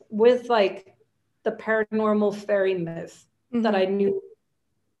myth with like the paranormal fairy myth that Mm-hmm. I knew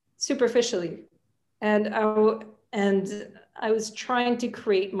superficially, and I was trying to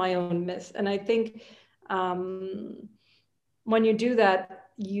create my own myth. And I think um, when you do that,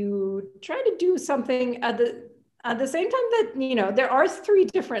 you try to do something at the same time that there are three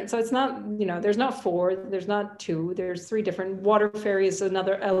different. So it's not there's not four, there's not two, there's three different. Water fairy is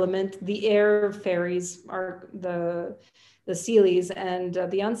another element. The air fairies are the Seelies, and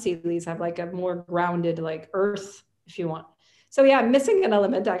the Unseelies have like a more grounded like earth, if you want. So yeah, I'm missing an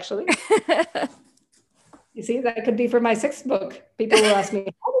element actually. You see, that could be for my sixth book. People will ask me,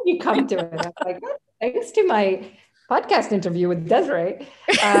 how did you come to it? I'm like, thanks to my podcast interview with Desiree.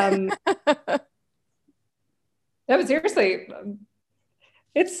 No, seriously,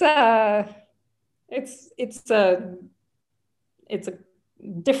 it's it's a it's a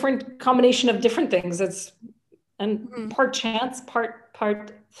different combination of different things. It's and Mhm. part chance, part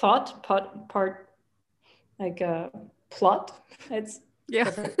thought, part like plot. It's Yeah.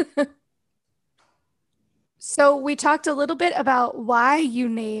 perfect. So we talked a little bit about why you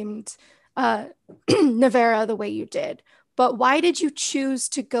named uh, Navera the way you did, but why did you choose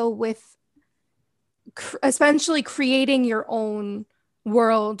to go with essentially creating your own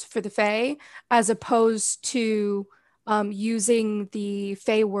world for the Fae as opposed to using the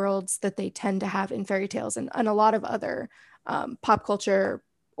Fae worlds that they tend to have in fairy tales and a lot of other pop culture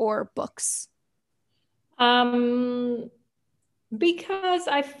or books? Um, because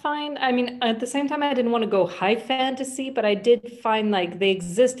I find, I mean, at the same time, I didn't want to go high fantasy, but I did find like they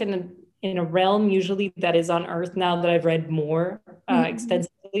exist in a realm usually that is on Earth. Now that I've read more Mhm.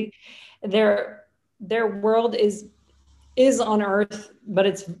 extensively, their world is on Earth, but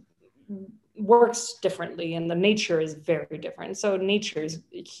it's works differently, and the nature is very different. So nature is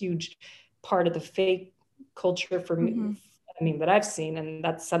a huge part of the fake culture for me. Mhm. I mean, that I've seen, and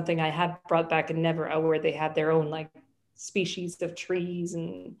that's something I have brought back in Never, where they had their own like species of trees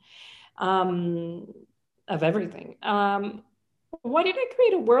and um, of everything. Why did I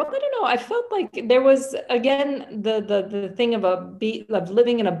create a world? I don't know. I felt like there was again the thing of of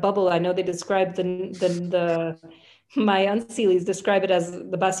living in a bubble. I know they described the my Unseelies describe it as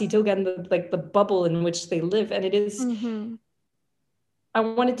the Basitugan, like the bubble in which they live, and it is. Mhm. I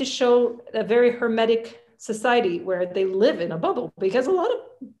wanted to show a very hermetic society where they live in a bubble, because a lot of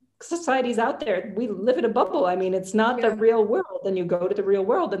societies out there, we live in a bubble. I mean, it's not the Yeah. real world. Then you go to the real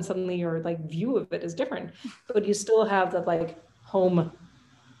world and suddenly your like view of it is different, but you still have the like home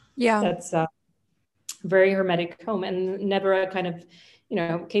Yeah. that's very hermetic home, and Nebra kind of,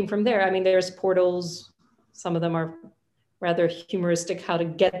 came from there. I mean, there's portals. Some of them are rather humoristic how to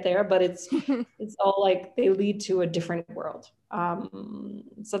get there, but it's all like they lead to a different world.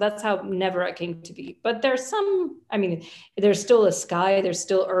 So that's how Never came to be. But there's some, I mean, there's still a sky, there's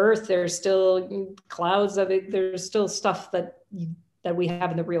still earth, there's still clouds of it, there's still stuff that we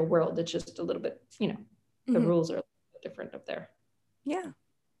have in the real world. It's just a little bit, the Mhm. rules are a little bit different up there. Yeah.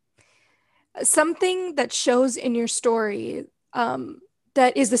 Something that shows in your story,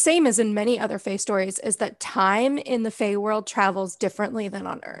 that is the same as in many other Fae stories, is that time in the Fae world travels differently than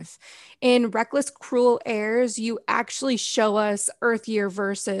on Earth. In Reckless Cruel Heirs, you actually show us Earth year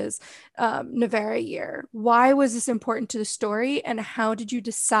versus Navera year. Why was this important to the story, and how did you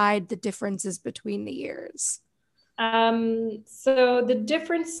decide the differences between the years? So the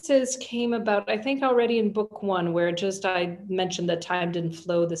differences came about, I think, already in book one, where just I mentioned that time didn't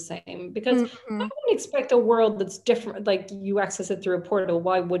flow the same. Because I Mhm. wouldn't expect a world that's different, like you access it through a portal.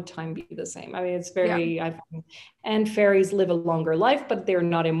 Why would time be the same? I mean, it's Yeah. very, I find, and fairies live a longer life, but they're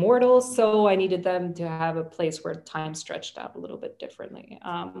not immortal. So I needed them to have a place where time stretched out a little bit differently.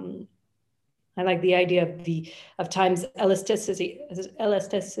 I like the idea of time's elasticity. Oh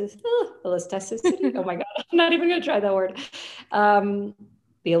my God, I'm not even gonna try that word. Um,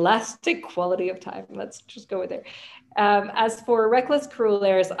 the elastic quality of time. Let's just go with there. As for Reckless Cruel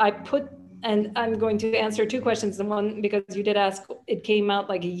Heirs, and I'm going to answer two questions in one, because you did ask. It came out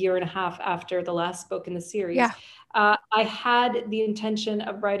like a year and a half after the last book in the series. Yeah. I had the intention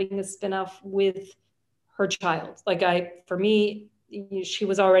of writing a spinoff with her child. For me, she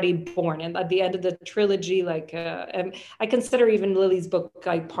was already born, and at the end of the trilogy, and I consider even Lily's book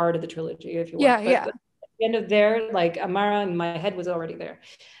like part of the trilogy, if you Yeah. want. But Yeah. at the end of there, like Amara in my head was already there.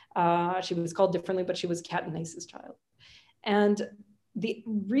 She was called differently, but she was Katniss' child. And the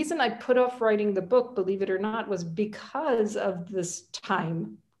reason I put off writing the book, believe it or not, was because of this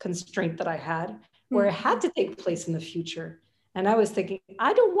time constraint that I had, where it had Mhm. to take place in the future. And I was thinking,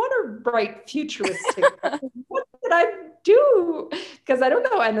 I don't want to write futuristic. What did I do? Because I don't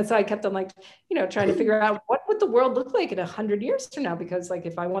know. And so I kept on like, trying to figure out what would the world look like in 100 years from now? Because like,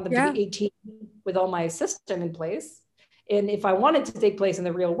 if I want them to Yeah. be 18 with all my system in place, and if I wanted to take place in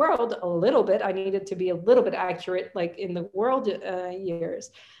the real world a little bit, I needed to be a little bit accurate, like in the world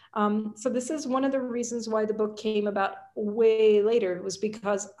years. So this is one of the reasons why the book came about way later. It was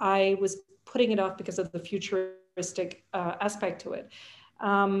because I was putting it off because of the futuristic aspect to it.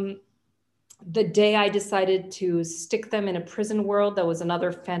 The day I decided to stick them in a prison world that was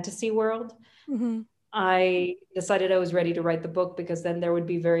another fantasy world, Mhm. I decided I was ready to write the book, because then there would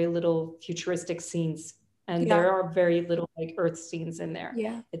be very little futuristic scenes, and Yeah. there are very little like Earth scenes in there.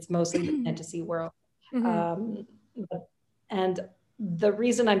 Yeah. It's mostly the fantasy world. Mhm. Um, and the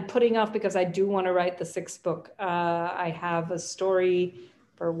reason I'm putting off, because I do want to write the sixth book. I have a story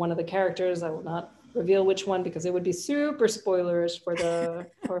for one of the characters. I will not reveal which one, because it would be super spoilers for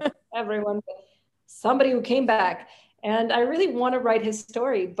everyone. Somebody who came back, and I really want to write his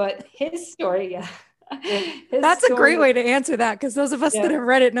story, but his story, yeah, his That's a great story, way to answer that, because those of us yeah. that have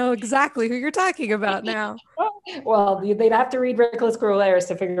read it know exactly who you're talking about now. Well, they'd have to read Reckless Cruel Heirs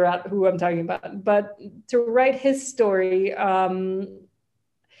to figure out who I'm talking about. But to write his story,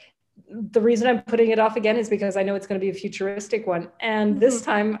 the reason I'm putting it off again is because I know it's going to be a futuristic one. And this Mhm.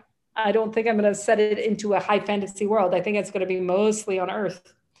 time, I don't think I'm going to set it into a high fantasy world. I think it's going to be mostly on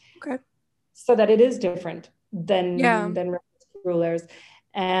Earth, Okay. so that it is different Yeah. than Reckless Cruel Heirs.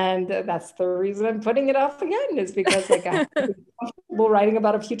 And that's the reason I'm putting it off again, is because like I have to be comfortable writing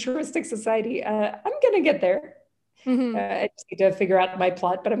about a futuristic society. I'm gonna get there. Mm-hmm. I just need to figure out my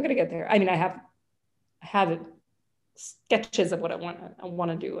plot, but I'm gonna get there. I mean, I have sketches of what I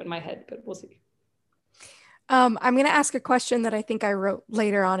want to do in my head, but we'll see. I'm going to ask a question that I think I wrote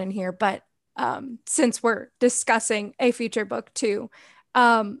later on in here, but since we're discussing a future book too,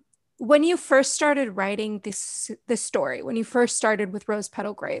 um, when you first started writing this story, when you first started with Rose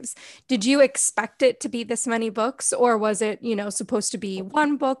Petal Graves, did you expect it to be this many books, or was it, supposed to be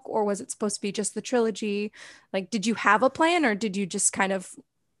one book, or was it supposed to be just the trilogy? Like, did you have a plan, or did you just kind of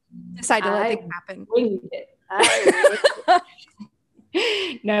decide to let things I happen? winged it. I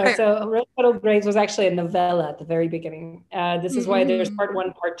winged No, Fair. so Rose Petal Graves was actually a novella at the very beginning. This is why there's Mm-hmm. part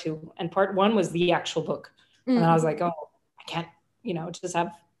one, part two, and part one was the actual book. And then I was Mm-hmm. like, oh, I can't, just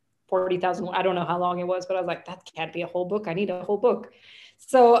have 40,000. I don't know how long it was, but I was like, that can't be a whole book. I need a whole book.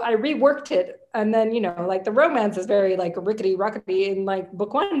 So I reworked it. And then, like the romance is very like rickety rockety in like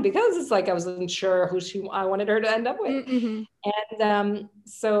book one, because it's like I wasn't sure I wanted her to end up with. Mm-hmm. And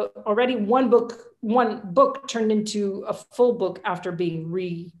so already one book turned into a full book after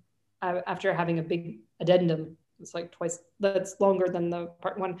being after having a big addendum. It's like twice that's longer than the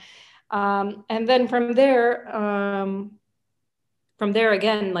part one. And then from there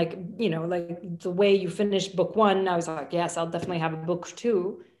again, like, like the way you finish book one, I was like, yes, I'll definitely have a book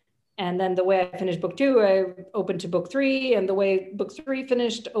two. And then the way I finished book two, I opened to book three, and the way book three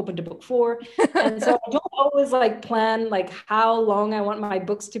finished, opened to book four. And so I don't always like plan like how long I want my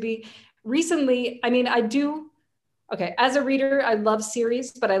books to be. Recently, I mean, I do. Okay, as a reader, I love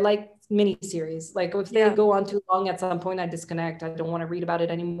series, but I like mini series. Like if they Yeah. go on too long, at some point I disconnect. I don't want to read about it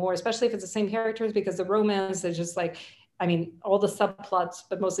anymore, especially if it's the same characters, because the romance is just like, I mean, all the subplots,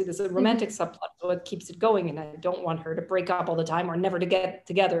 but mostly this romantic Mm-hmm. subplot, so it keeps it going. And I don't want her to break up all the time or never to get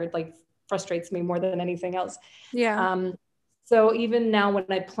together. It like frustrates me more than anything else. Yeah. Um, so even now, when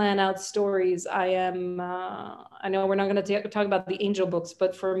I plan out stories, I know we're not going to talk about the Angel books,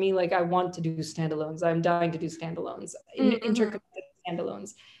 but for me, like I want to do standalones. I'm dying to do standalones, Mm-hmm. interconnected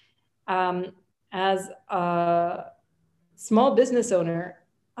standalones. Um, as a small business owner,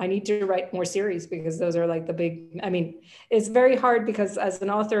 I need to write more series, because those are like the big, I mean, it's very hard because as an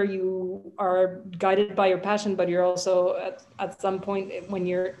author, you are guided by your passion, but you're also at some point when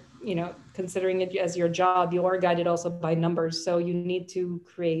you're, considering it as your job, you are guided also by numbers. So you need to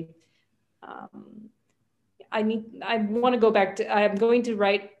create, um, I want to go back to, I'm going to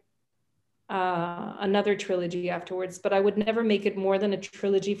write another trilogy afterwards, but I would never make it more than a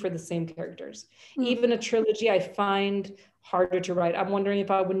trilogy for the same characters. Mm. Even a trilogy I find harder to write. I'm wondering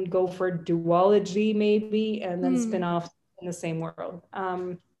if I wouldn't go for a duology maybe, and then Mm. spin-offs in the same world.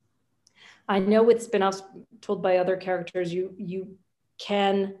 I know with spin-offs told by other characters, you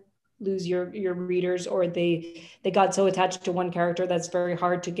can lose your readers, or they got so attached to one character that's very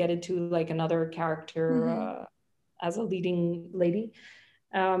hard to get into like another character Mm-hmm. as a leading lady.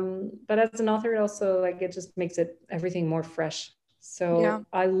 But as an author, it also like it just makes it everything more fresh. Yeah. So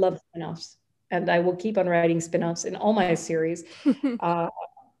I love spin-offs, and I will keep on writing spin-offs in all my series, uh,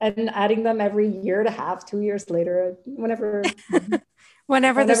 and adding them every year and a half, 2 years later, Whenever the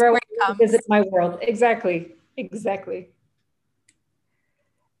whenever I spring want to comes. visit my world. Exactly, exactly.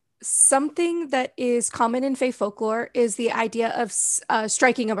 Something that is common in Fae folklore is the idea of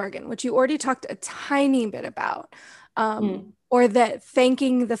striking a bargain, which you already talked a tiny bit about, Mm. or that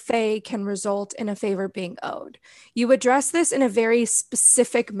thanking the Fae can result in a favor being owed. You address this in a very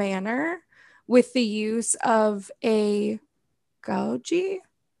specific manner with the use of a Gouji.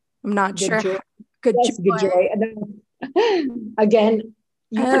 I'm not Good sure. joy. Good joy. Yes, good joy. And then again,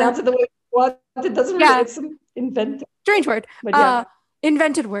 you Uh, pronounce it the way you want. It doesn't really. yeah, It's invented, strange word. but yeah.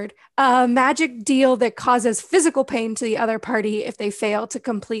 Invented word. A magic deal that causes physical pain to the other party if they fail to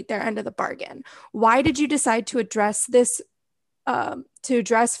complete their end of the bargain. Why did you decide to address this, to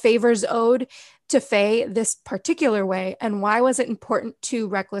address favors owed to Fae this particular way, and why was it important to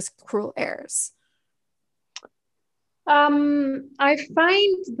reckless, cruel heirs? I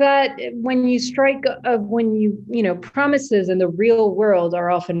find that when you strike when promises in the real world are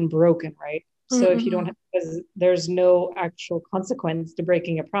often broken, right? So if you don't Mm-hmm. have, there's no actual consequence to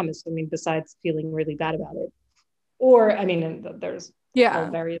breaking a promise. I mean, besides feeling really bad about it, or I mean, there's all Yeah.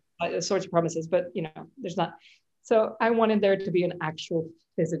 various sorts of promises, but there's not. So I wanted there to be an actual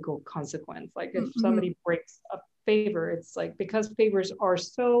physical consequence. Like if Mm-hmm. somebody breaks a favor, it's like, because favors are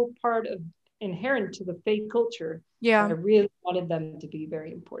so part of inherent to the faith culture, I Yeah. really wanted them to be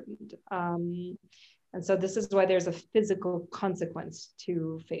very important. And so this is why there's a physical consequence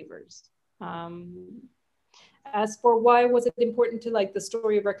to favors. Um, As for why was it important to like the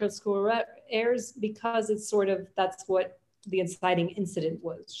story of Reckless Cruel Heirs, because it's sort of, that's what the inciting incident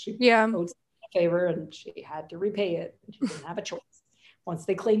was. She Yeah. owed a favor and she had to repay it. She didn't have a choice. Once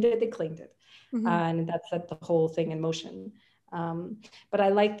they claimed it, they claimed it. And that set the whole thing in motion. But I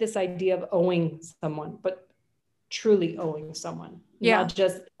like this idea of owing someone, but truly owing someone, not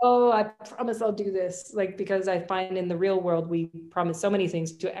just, oh, I promise I'll do this. Like, because I find in the real world, we promise so many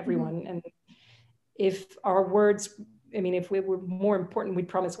things to everyone. And if our words, I mean, if we were more important, we'd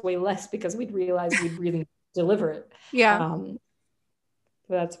promise way less because we'd realize we'd really deliver it. Yeah.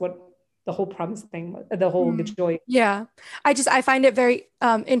 That's what the whole promise thing was, the whole joy. Yeah. I find it very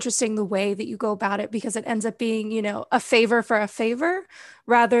interesting the way that you go about it, because it ends up being, you know, a favor for a favor,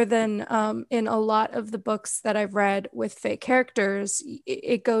 rather than in a lot of the books that I've read with Fae characters,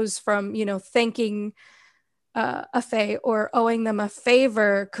 it goes from, you know, thanking a Fae or owing them a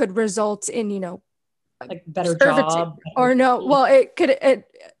favor could result in, you know, like better servitude, job, or no, well, it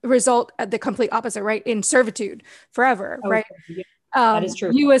result at the complete opposite, right? In servitude forever, right? Yeah. That is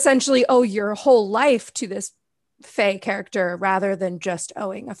true. You essentially owe your whole life to this Fae character rather than just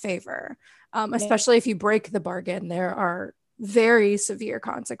owing a favor. Especially if you break the bargain, there are very severe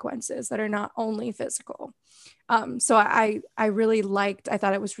consequences that are not only physical. So I really liked, I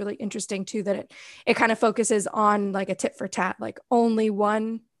thought it was really interesting too, that it kind of focuses on like a tit for tat, like only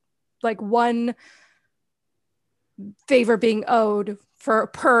one favor being owed for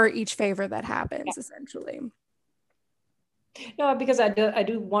per each favor that happens, essentially. No, because I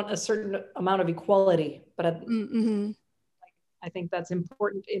do want a certain amount of equality, but I think that's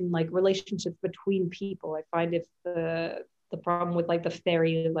important in like relationships between people. I find if the problem with like the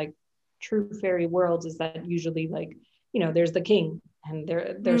fairy, like true fairy worlds, is that usually like, you know, there's the king and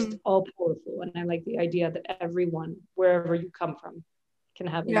they're all powerful, and I like the idea that everyone, wherever you come from, can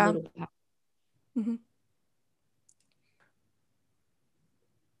have a little power.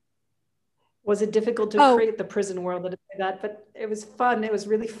 Was it difficult to create the prison world? That, but it was fun. It was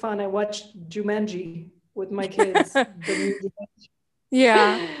really fun. I watched Jumanji with my kids.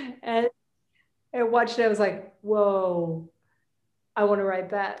 Yeah. And I watched it. I was like, whoa, I want to write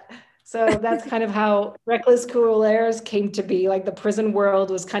that. So that's kind of how Reckless Cruel Heirs came to be. Like the prison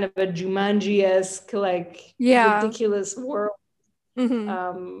world was kind of a Jumanji-esque, like ridiculous world.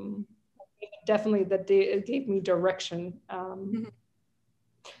 Definitely it gave me direction.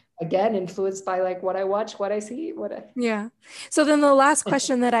 Again, influenced by like what I watch, what I see, Yeah. So then the last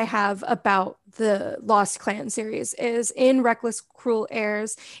question that I have about the Lost Clan series is, in Reckless Cruel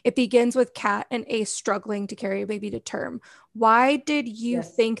Heirs, it begins with Kat and Ace struggling to carry a baby to term. Why did you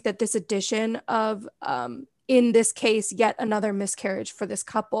think that this addition of, in this case, yet another miscarriage for this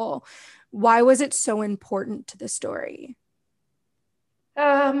couple, why was it so important to the story?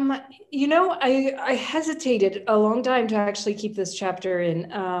 You know, I hesitated a long time to actually keep this chapter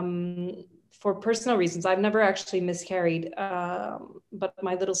in, for personal reasons. I've never actually miscarried, but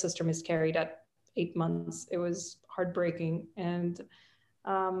my little sister miscarried at 8 months. It was heartbreaking. And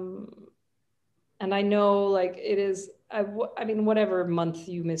I know like it is, I mean, whatever month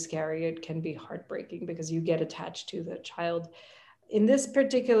you miscarry, it can be heartbreaking because you get attached to the child. In this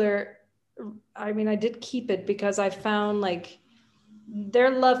particular, I mean, I did keep it because I found like, their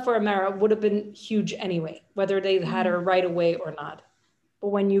love for Amara would have been huge anyway, whether they had her right away or not.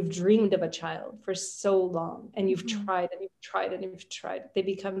 But when you've dreamed of a child for so long and you've tried and you've tried and you've tried, they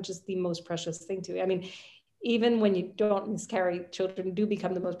become just the most precious thing to you. I mean, even when you don't miscarry, children do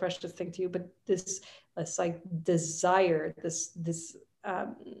become the most precious thing to you. But this like desire, I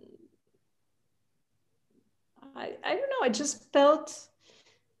don't know, I just felt,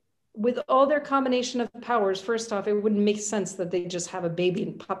 with all their combination of powers, first off, it wouldn't make sense that they just have a baby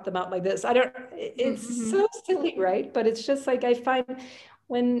and pop them out like this. It's so silly, right? But it's just like, I find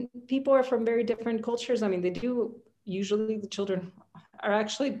when people are from very different cultures, I mean, usually the children are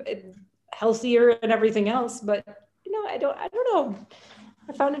actually healthier and everything else, but you know, I don't know.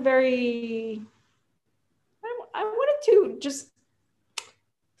 I found it very, I wanted to just,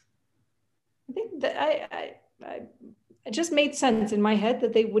 I think that it just made sense in my head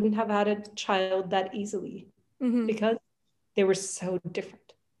that they wouldn't have had a child that easily because they were so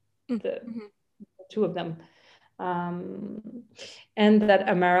different, the two of them. And that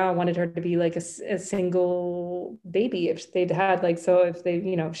Amara wanted her to be like a single baby. If they'd had like, so if they,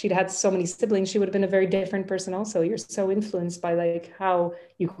 you know, if she'd had so many siblings, she would have been a very different person also. You're so influenced by like how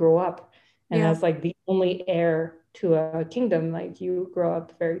you grow up. And as like the only heir to a kingdom, like you grow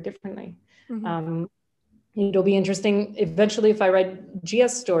up very differently. It'll be interesting eventually if I write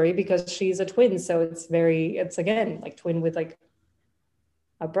Gia's story, because she's a twin. So it's again, like twin with like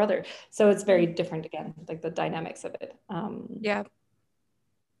a brother. So it's very different again, like the dynamics of it. Yeah.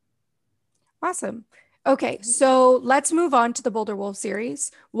 Awesome. Okay, so let's move on to the Boulder Wolf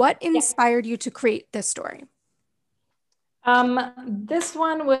series. What Yeah. inspired you to create this story? This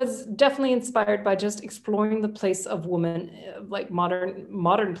one was definitely inspired by just exploring the place of women, like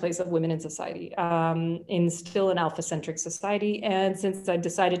modern place of women in society, in still an alpha-centric society. And since I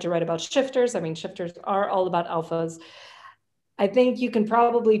decided to write about shifters, I mean, shifters are all about alphas. I think you can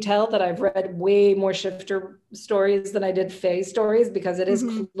probably tell that I've read way more shifter stories than I did Fae stories because it is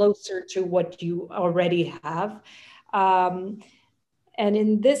closer to what you already have. And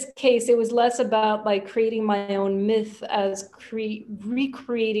in this case, it was less about like creating my own myth as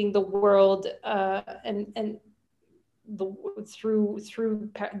recreating the world and the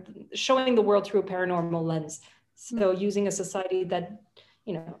showing the world through a paranormal lens. So using a society that,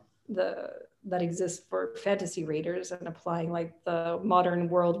 you know, that exists for fantasy readers and applying like the modern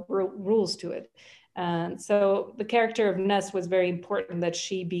world rules to it. And so the character of Ness was very important that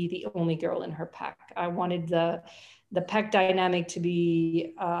she be the only girl in her pack. I wanted the pack dynamic to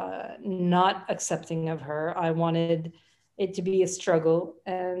be not accepting of her. I wanted it to be a struggle,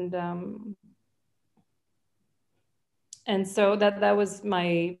 and so that was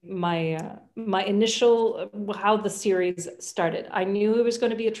my initial how the series started. I knew it was going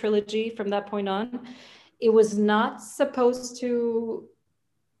to be a trilogy from that point on. It was not supposed to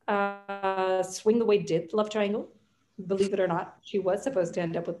swing the way it did Love Triangle. Believe it or not, she was supposed to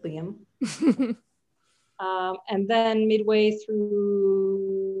end up with Liam. And then midway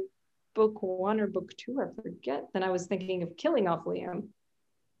through book 1 or book 2, I forget, then I was thinking of killing off Liam.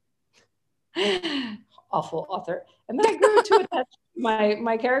 Awful author. And then I grew to attach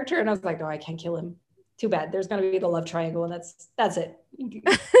my character, and I was like, no, I can't kill him. Too bad. There's going to be the love triangle, and that's it.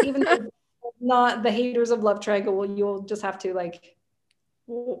 Even though not the haters of Love Triangle, you'll just have to like,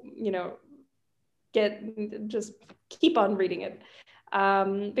 you know, just keep on reading it.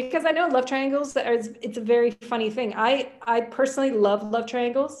 Because I know love triangles, it's a very funny thing. I personally love love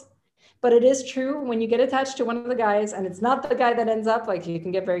triangles, but it is true when you get attached to one of the guys and it's not the guy that ends up, like, you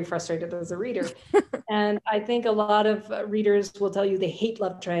can get very frustrated as a reader. And I think a lot of readers will tell you they hate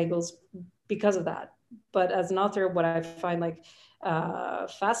love triangles because of that. But as an author, what I find like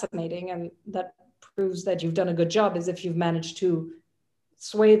fascinating, and that proves that you've done a good job, is if you've managed to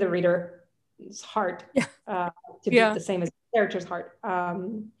sway the reader's heart to beat the same as the character's heart.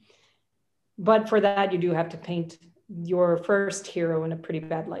 But for that, you do have to paint your first hero in a pretty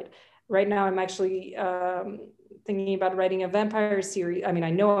bad light. Right now, I'm actually thinking about writing a vampire series. I mean,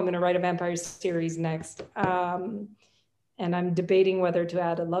 I know I'm going to write a vampire series next. And I'm debating whether to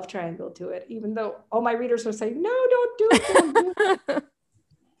add a love triangle to it, even though all my readers will say, no, don't do it. Don't do it.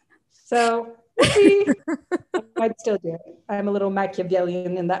 So we'll see. I might still do it. I'm a little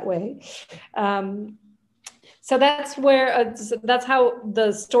Machiavellian in that way. So that's where, that's how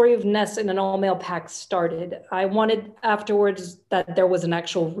the story of Ness in an all-male pack started. I wanted afterwards that there was an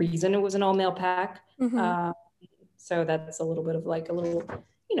actual reason it was an all-male pack. So that's a little bit of like a little,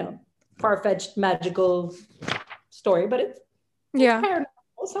 you know, far-fetched magical story, but it's paranormal,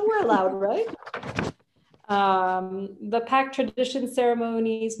 so we're allowed, right? The pack tradition,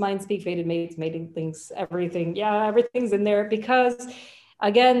 ceremonies, mind speak, fated mates, mating things, everything. Yeah, everything's in there because,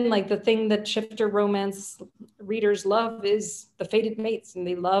 again, like the thing that shifter romance readers love is the fated mates, and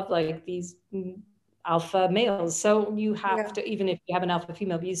they love like these alpha males. So you have to, even if you have an alpha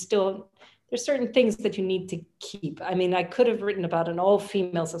female, you still, there's certain things that you need to keep. I mean, I could have written about an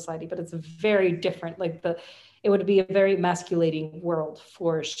all-female society, but it's very different. Like it would be a very emasculating world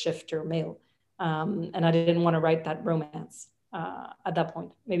for a shifter male. And I didn't want to write that romance at that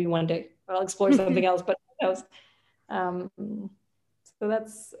point. Maybe one day I'll explore something else, but who knows? So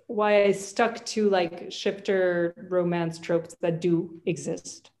that's why I stuck to like shifter romance tropes that do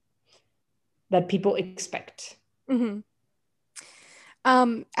exist, that people expect.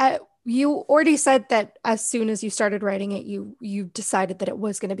 You already said that as soon as you started writing it, you decided that it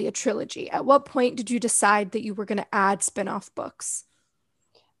was going to be a trilogy. At what point did you decide that you were going to add spin-off books?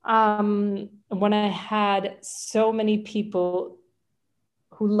 When I had so many people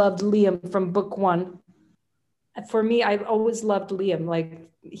who loved Liam from book 1. For me, I've always loved Liam. Like,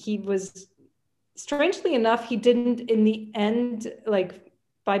 he was, strangely enough, he didn't in the end, like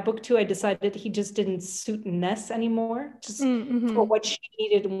by book 2, I decided he just didn't suit Ness anymore, just for what she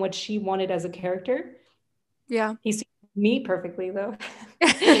needed and what she wanted as a character. Yeah. He suited me perfectly though.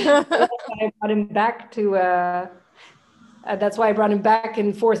 I brought him back to, that's why I brought him back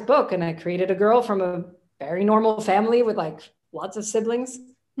in 4th book, and I created a girl from a very normal family with like lots of siblings.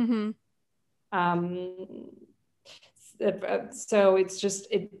 So it's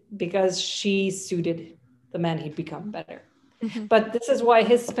just because she suited the man he'd become better. Mm-hmm. But this is why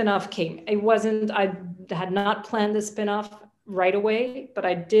his spinoff came. I had not planned the spinoff right away, but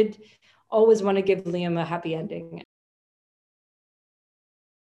I did always want to give Liam a happy ending.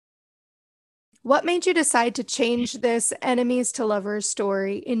 What made you decide to change this enemies to lovers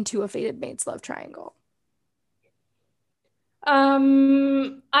story into a fated mates love triangle?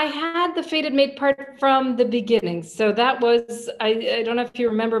 I had the fated mate part from the beginning. So that was, I don't know if you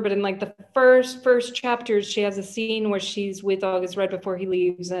remember, but in like the first chapters, she has a scene where she's with August right before he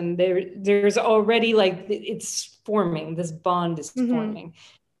leaves, and there's already like it's forming, this bond is forming.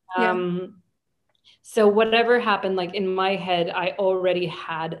 Yeah. So whatever happened, like in my head, I already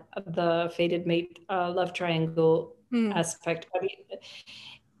had the fated mate love triangle aspect. I mean,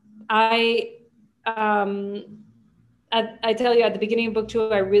 I tell you, at the beginning of book 2,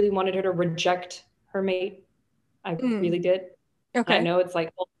 I really wanted her to reject her mate. I really did. Okay. I know it's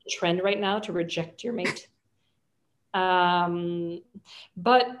like a trend right now to reject your mate. But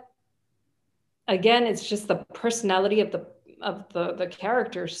again, it's just the personality of the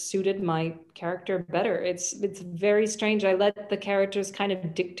character suited my character better. It's very strange. I let the characters kind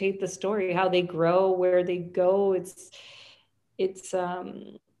of dictate the story, how they grow, where they go. It's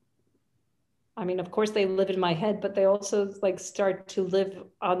I mean, of course they live in my head, but they also like start to live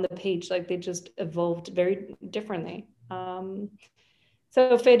on the page. Like they just evolved very differently.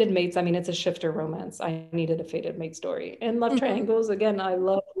 So fated mates, I mean, it's a shifter romance. I needed a fated mate story. And love triangles, again, I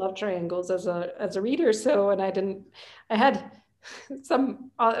love triangles as a reader. So, and I had some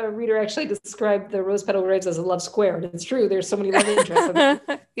reader actually described the Rose Petal Graves as a love square. And it's true, there's so many love interests.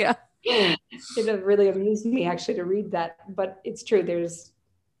 Yeah. It really amused me actually to read that, but it's true. There's,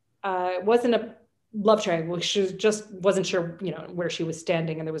 it wasn't a love triangle. She just wasn't sure, where she was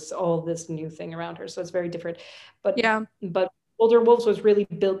standing, and there was all this new thing around her. So it's very different. But yeah. But Older Wolves was really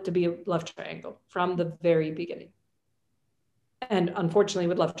built to be a love triangle from the very beginning. And unfortunately,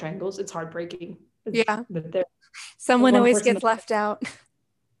 with love triangles, it's heartbreaking. Yeah. Someone always gets left out.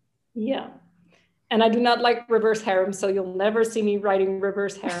 Yeah. And I do not like reverse harem, so you'll never see me writing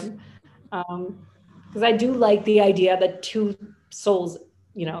reverse harem. Because I do like the idea that two souls,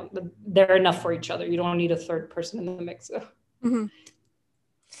 they're enough for each other. You don't need a third person in the mix. So.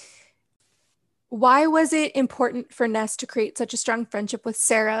 Why was it important for Ness to create such a strong friendship with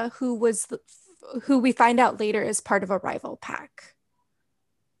Sarah, who we find out later is part of a rival pack?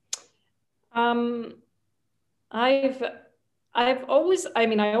 I always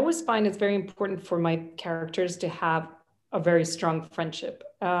find it's very important for my characters to have a very strong friendship.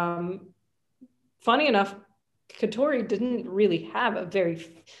 Funny enough, Katori didn't really have a very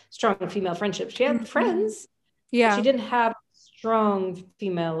strong female friendship. She had friends. Yeah. She didn't have strong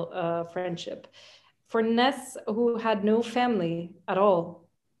female friendship. For Ness, who had no family at all,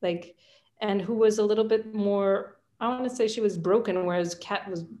 and who was a little bit more, I want to say she was broken, whereas Kat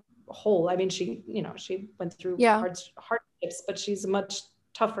was whole. I mean, she went through hardships, but she's a much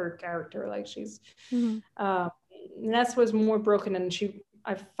tougher character. Like Ness was more broken, and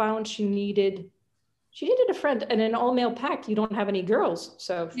I found she needed a friend. And in an all-male pack, you don't have any girls,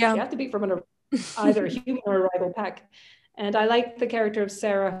 so she had to be from either a human or a rival pack. And I like the character of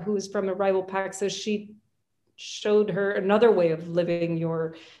Sarah, who is from a rival pack, so she showed her another way of living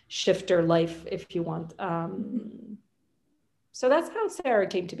your shifter life, if you want. So that's how Sarah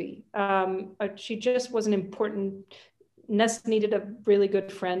came to be. She just was an important. Ness needed a really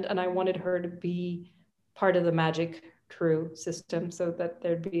good friend, and I wanted her to be part of the magic crew system, so that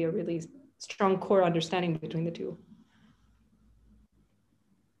there'd be a really strong core understanding between the two.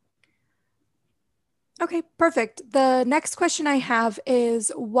 Okay, perfect. The next question I have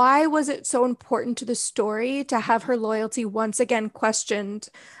is, why was it so important to the story to have her loyalty once again questioned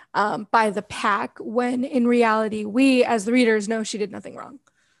by the pack, when in reality, we as the readers know she did nothing wrong?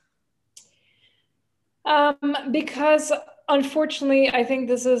 Because unfortunately, I think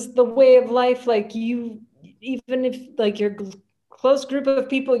this is the way of life. Like even if like your close group of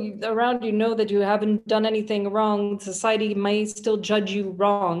people around you know that you haven't done anything wrong, society may still judge you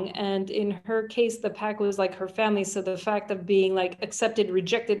wrong. And in her case, the pack was like her family. So the fact of being like accepted,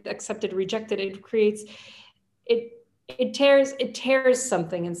 rejected, it creates, it tears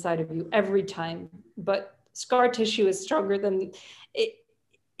something inside of you every time. But scar tissue is stronger than it.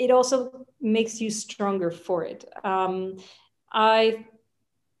 It also makes you stronger for it.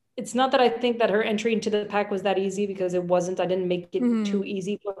 It's not that I think that her entry into the pack was that easy, because it wasn't. I didn't make it too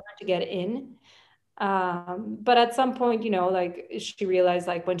easy for her to get in. But at some point, she realized,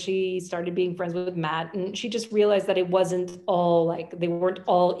 like when she started being friends with Matt, and she just realized that it wasn't all like, they weren't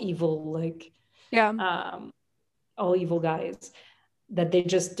all evil, all evil guys, that they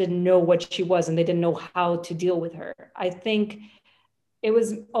just didn't know what she was and they didn't know how to deal with her. I think it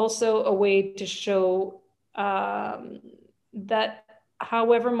was also a way to show that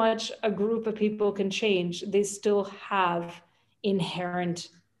however much a group of people can change, they still have inherent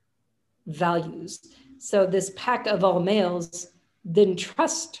values. So this pack of all males didn't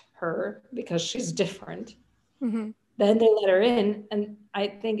trust her because she's different. Mm-hmm. Then they let her in, and I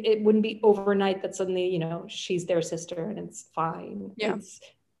think it wouldn't be overnight that suddenly, you know, she's their sister and it's fine. Yeah. I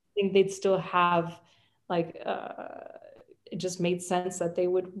think they'd still have like it just made sense that they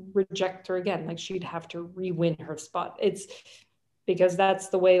would reject her again. Like she'd have to re-win her spot. It's because that's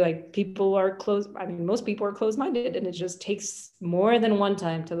the way like people are closed. I mean, most people are closed-minded, and it just takes more than one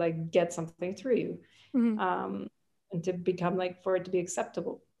time to like get something through you. Mm-hmm. And to become like, for it to be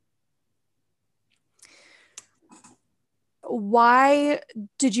acceptable. Why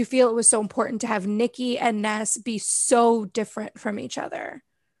did you feel it was so important to have Nikki and Ness be so different from each other?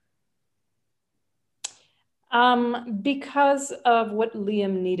 Because of what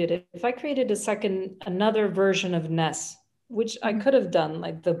Liam needed. If I created another version of Ness, which I could have done,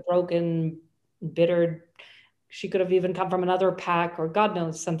 like the broken, bitter, she could have even come from another pack or God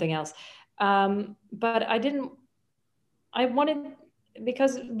knows something else. But I wanted,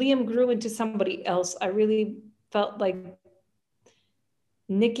 because Liam grew into somebody else, I really felt like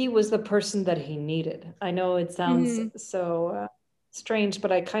Nikki was the person that he needed. I know it sounds so strange, but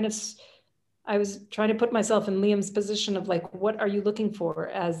I was trying to put myself in Liam's position of like, what are you looking for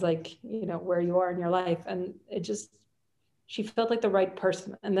as like, you know, where you are in your life? And she felt like the right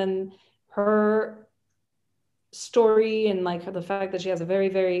person. And then her story and like the fact that she has a very,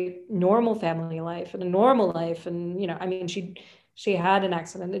 very normal family life and a normal life. And, you know, I mean, she had an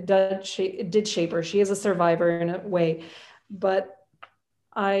accident. It did shape her. She is a survivor in a way, but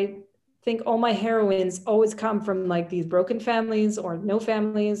I think all my heroines always come from like these broken families or no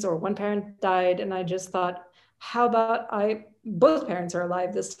families or one parent died. And I just thought, how about both parents are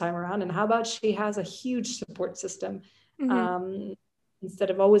alive this time around, and how about she has a huge support system, instead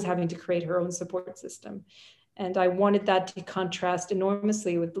of always having to create her own support system. And I wanted that to contrast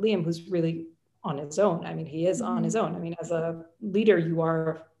enormously with Liam, who's really on his own. I mean, he is on his own. I mean, as a leader, you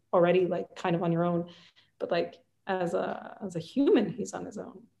are already like kind of on your own, but like as a human, he's on his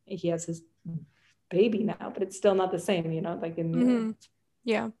own. He has his baby now, but it's still not the same, you know, like in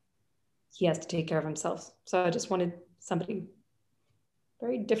yeah, he has to take care of himself. So I just wanted somebody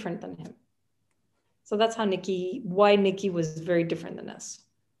very different than him. So that's why Nikki was very different than Ness.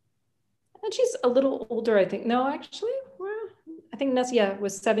 And she's a little older, I think. No, actually, I think Ness,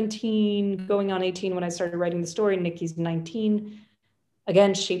 was 17 going on 18 when I started writing the story. Nikki's 19.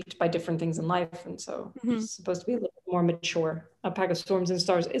 Again, shaped by different things in life. And so it's supposed to be a little bit more mature. A Pack of Storms and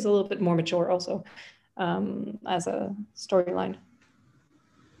Stars is a little bit more mature also, as a storyline.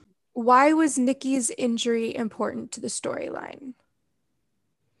 Why was Nikki's injury important to the storyline?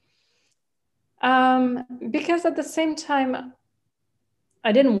 Because at the same time,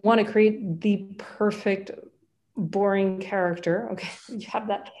 I didn't want to create the perfect, boring character. Okay, you have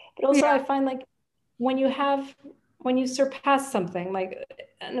that. But also I find like when you surpass something like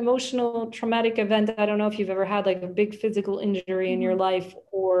an emotional traumatic event, I don't know if you've ever had like a big physical injury in your life,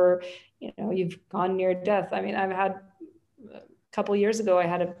 or, you know, you've gone near death. I mean, I've had a couple years ago, I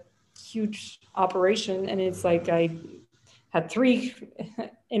had a huge operation, and it's like I had 3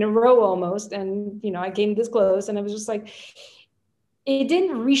 in a row almost. And, you know, I came this close, and it was just like, it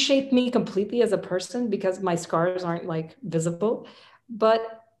didn't reshape me completely as a person because my scars aren't like visible,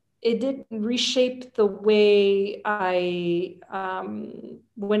 but it did reshape the way I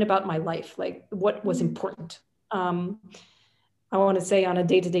went about my life, like what was important. I want to say on a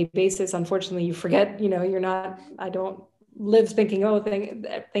day-to-day basis, unfortunately, you forget, you know, I don't live thinking, oh,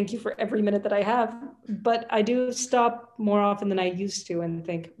 thank you for every minute that I have. But I do stop more often than I used to and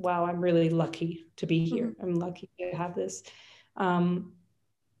think, wow, I'm really lucky to be here. I'm lucky to have this.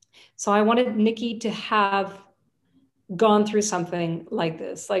 So I wanted Nikki to have gone through something like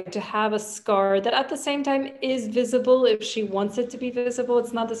this, like to have a scar that at the same time is visible if she wants it to be visible.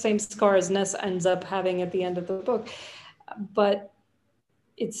 It's not the same scar as Ness ends up having at the end of the book, but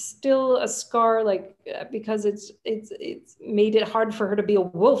it's still a scar, like, because it's made it hard for her to be a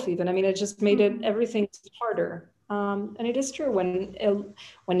wolf even. I mean, it just made it everything harder. And it is true when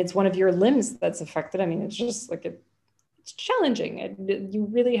it's one of your limbs that's affected. I mean, it's just like it's challenging. You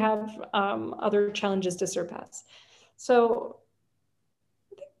really have other challenges to surpass. So,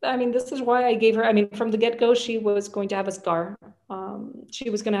 I mean, this is why I gave her, I mean, from the get-go, she was going to have a scar.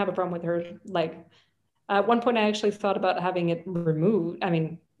 She was going to have a problem with her leg. At one point, I actually thought about having it removed. I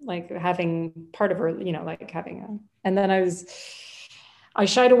mean, like having part of her, like having and then I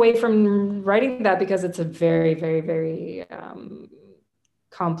shied away from writing that because it's a very, very, very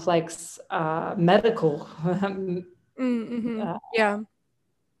complex medical Yeah.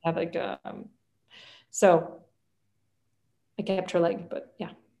 like so I kept her leg, but yeah.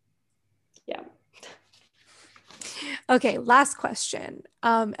 Okay, last question.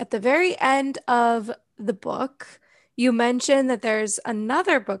 At the very end of the book, you mentioned that there's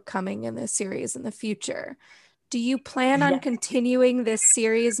another book coming in this series in the future. Do you plan on Yeah. continuing this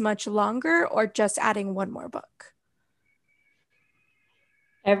series much longer or just adding one more book?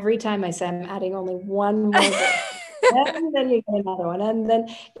 Every time I say I'm adding only one more book, and then you get another one, and then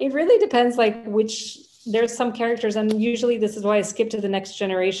it really depends, like which. There's some characters, and usually this is why I skip to the next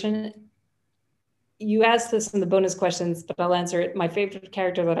generation. You asked this in the bonus questions, but I'll answer it. My favorite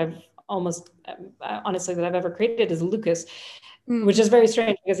character that I've honestly that I've ever created is Lucas, which is very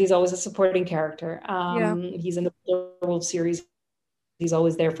strange because he's always a supporting character. Yeah. He's in the Wolf series. He's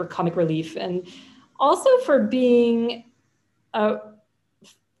always there for comic relief and also for being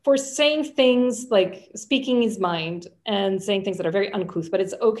for saying things like speaking his mind and saying things that are very uncouth, but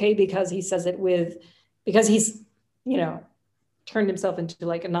it's okay because he says it because he's, turned himself into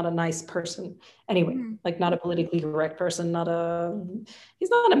like not a nice person anyway, like not a politically correct person,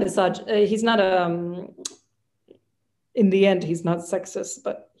 he's not a misogynist, he's not in the end, he's not sexist,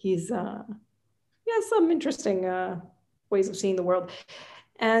 but he has some interesting ways of seeing the world.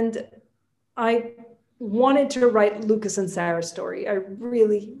 And I wanted to write Lucas and Sarah's story. I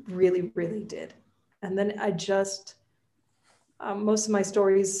really, really, really did. And then I just, most of my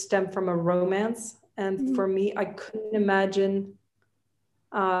stories stem from a romance. And for me, I couldn't imagine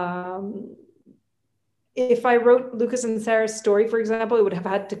if I wrote Lucas and Sarah's story, for example, it would have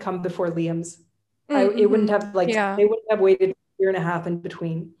had to come before Liam's. It wouldn't have they wouldn't have waited a year and a half in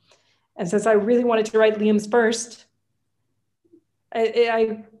between. And since I really wanted to write Liam's first,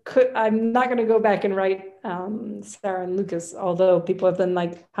 I'm not going to go back and write Sarah and Lucas, although people have been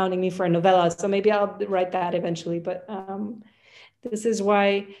like hounding me for a novella. So maybe I'll write that eventually. But this is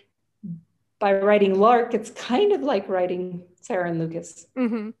why by writing Lark, it's kind of like writing Sarah and Lucas.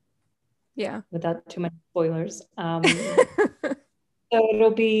 Yeah. Without too many spoilers. So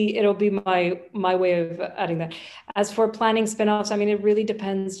it'll be my way of adding that. As for planning spin-offs, I mean, it really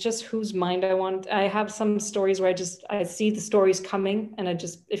depends just whose mind I want. I have some stories where I see the stories coming and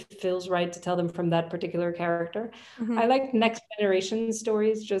it feels right to tell them from that particular character. I like next generation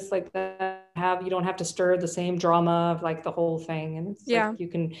stories, just like that you don't have to stir the same drama of like the whole thing. And it's like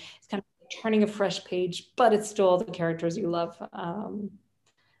it's kind of turning a fresh page, but it's still all the characters you love.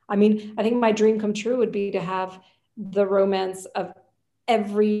 I mean, I think my dream come true would be to have the romance of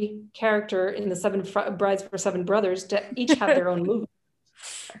every character in the Seven Brides for Seven Brothers to each have their own movie.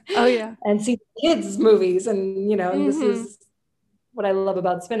 Oh yeah. And see the kids' movies, and this is what I love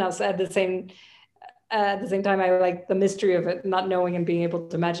about spin-offs. At the same time, I like the mystery of it, not knowing and being able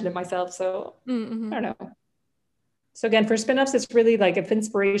to imagine it myself. So I don't know. So again, for spin-offs, it's really like if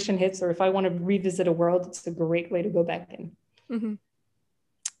inspiration hits or if I want to revisit a world, it's a great way to go back in.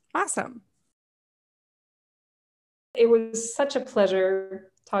 Awesome. It was such a pleasure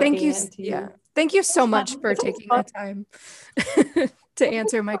talking to you. Yeah. Thank you so much for taking the time to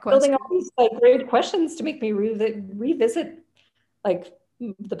answer my questions. Building all these like great questions to make me revisit like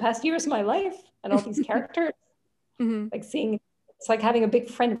the past years of my life and all these characters. Like it's like having a big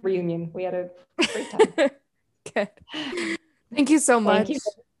friend reunion. We had a great time. Good. Thank you so much. Thank you.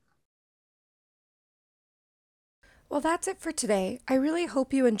 Well, that's it for today. I really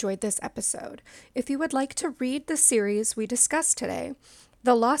hope you enjoyed this episode. If you would like to read the series we discussed today,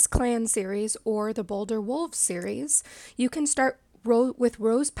 the Lost Clan series or the Boulder Wolves series, you can start with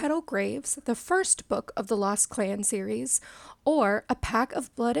Rose Petal Graves, the first book of the Lost Clan series, or A Pack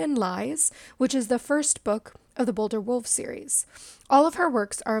of Blood and Lies, which is the first book of the Boulder Wolves series. All of her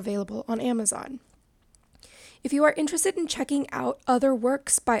works are available on Amazon. If you are interested in checking out other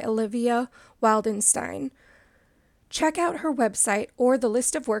works by Olivia Wildenstein, check out her website or the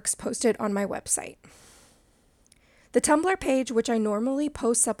list of works posted on my website. The Tumblr page, which I normally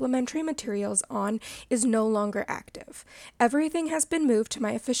post supplementary materials on, is no longer active. Everything has been moved to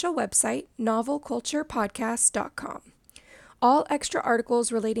my official website, novelculturepodcast.com. All extra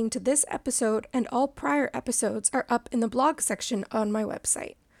articles relating to this episode and all prior episodes are up in the blog section on my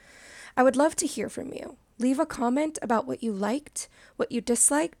website. I would love to hear from you. Leave a comment about what you liked, what you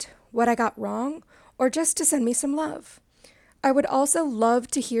disliked, what I got wrong, or just to send me some love. I would also love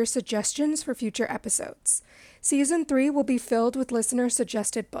to hear suggestions for future episodes. Season 3 will be filled with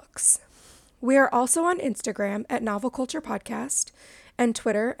listener-suggested books. We are also on Instagram at Novel Culture Podcast, and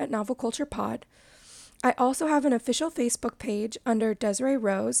Twitter at Novel Culture Pod. I also have an official Facebook page under Desiree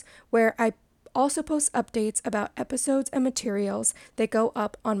Rose where I also post updates about episodes and materials that go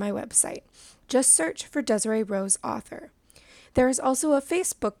up on my website. Just search for Desiree Rose Author. There is also a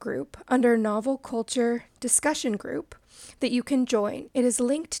Facebook group under Novel Culture Discussion Group that you can join. It is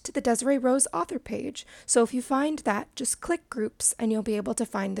linked to the Desiree Rose Author page, so if you find that, just click Groups and you'll be able to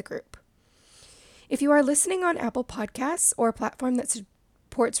find the group. If you are listening on Apple Podcasts or a platform that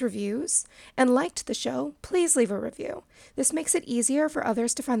supports reviews and liked the show, please leave a review. This makes it easier for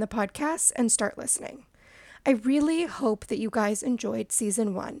others to find the podcast and start listening. I really hope that you guys enjoyed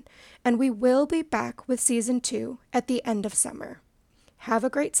Season 1, and we will be back with Season 2 at the end of summer. Have a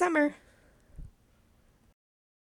great summer!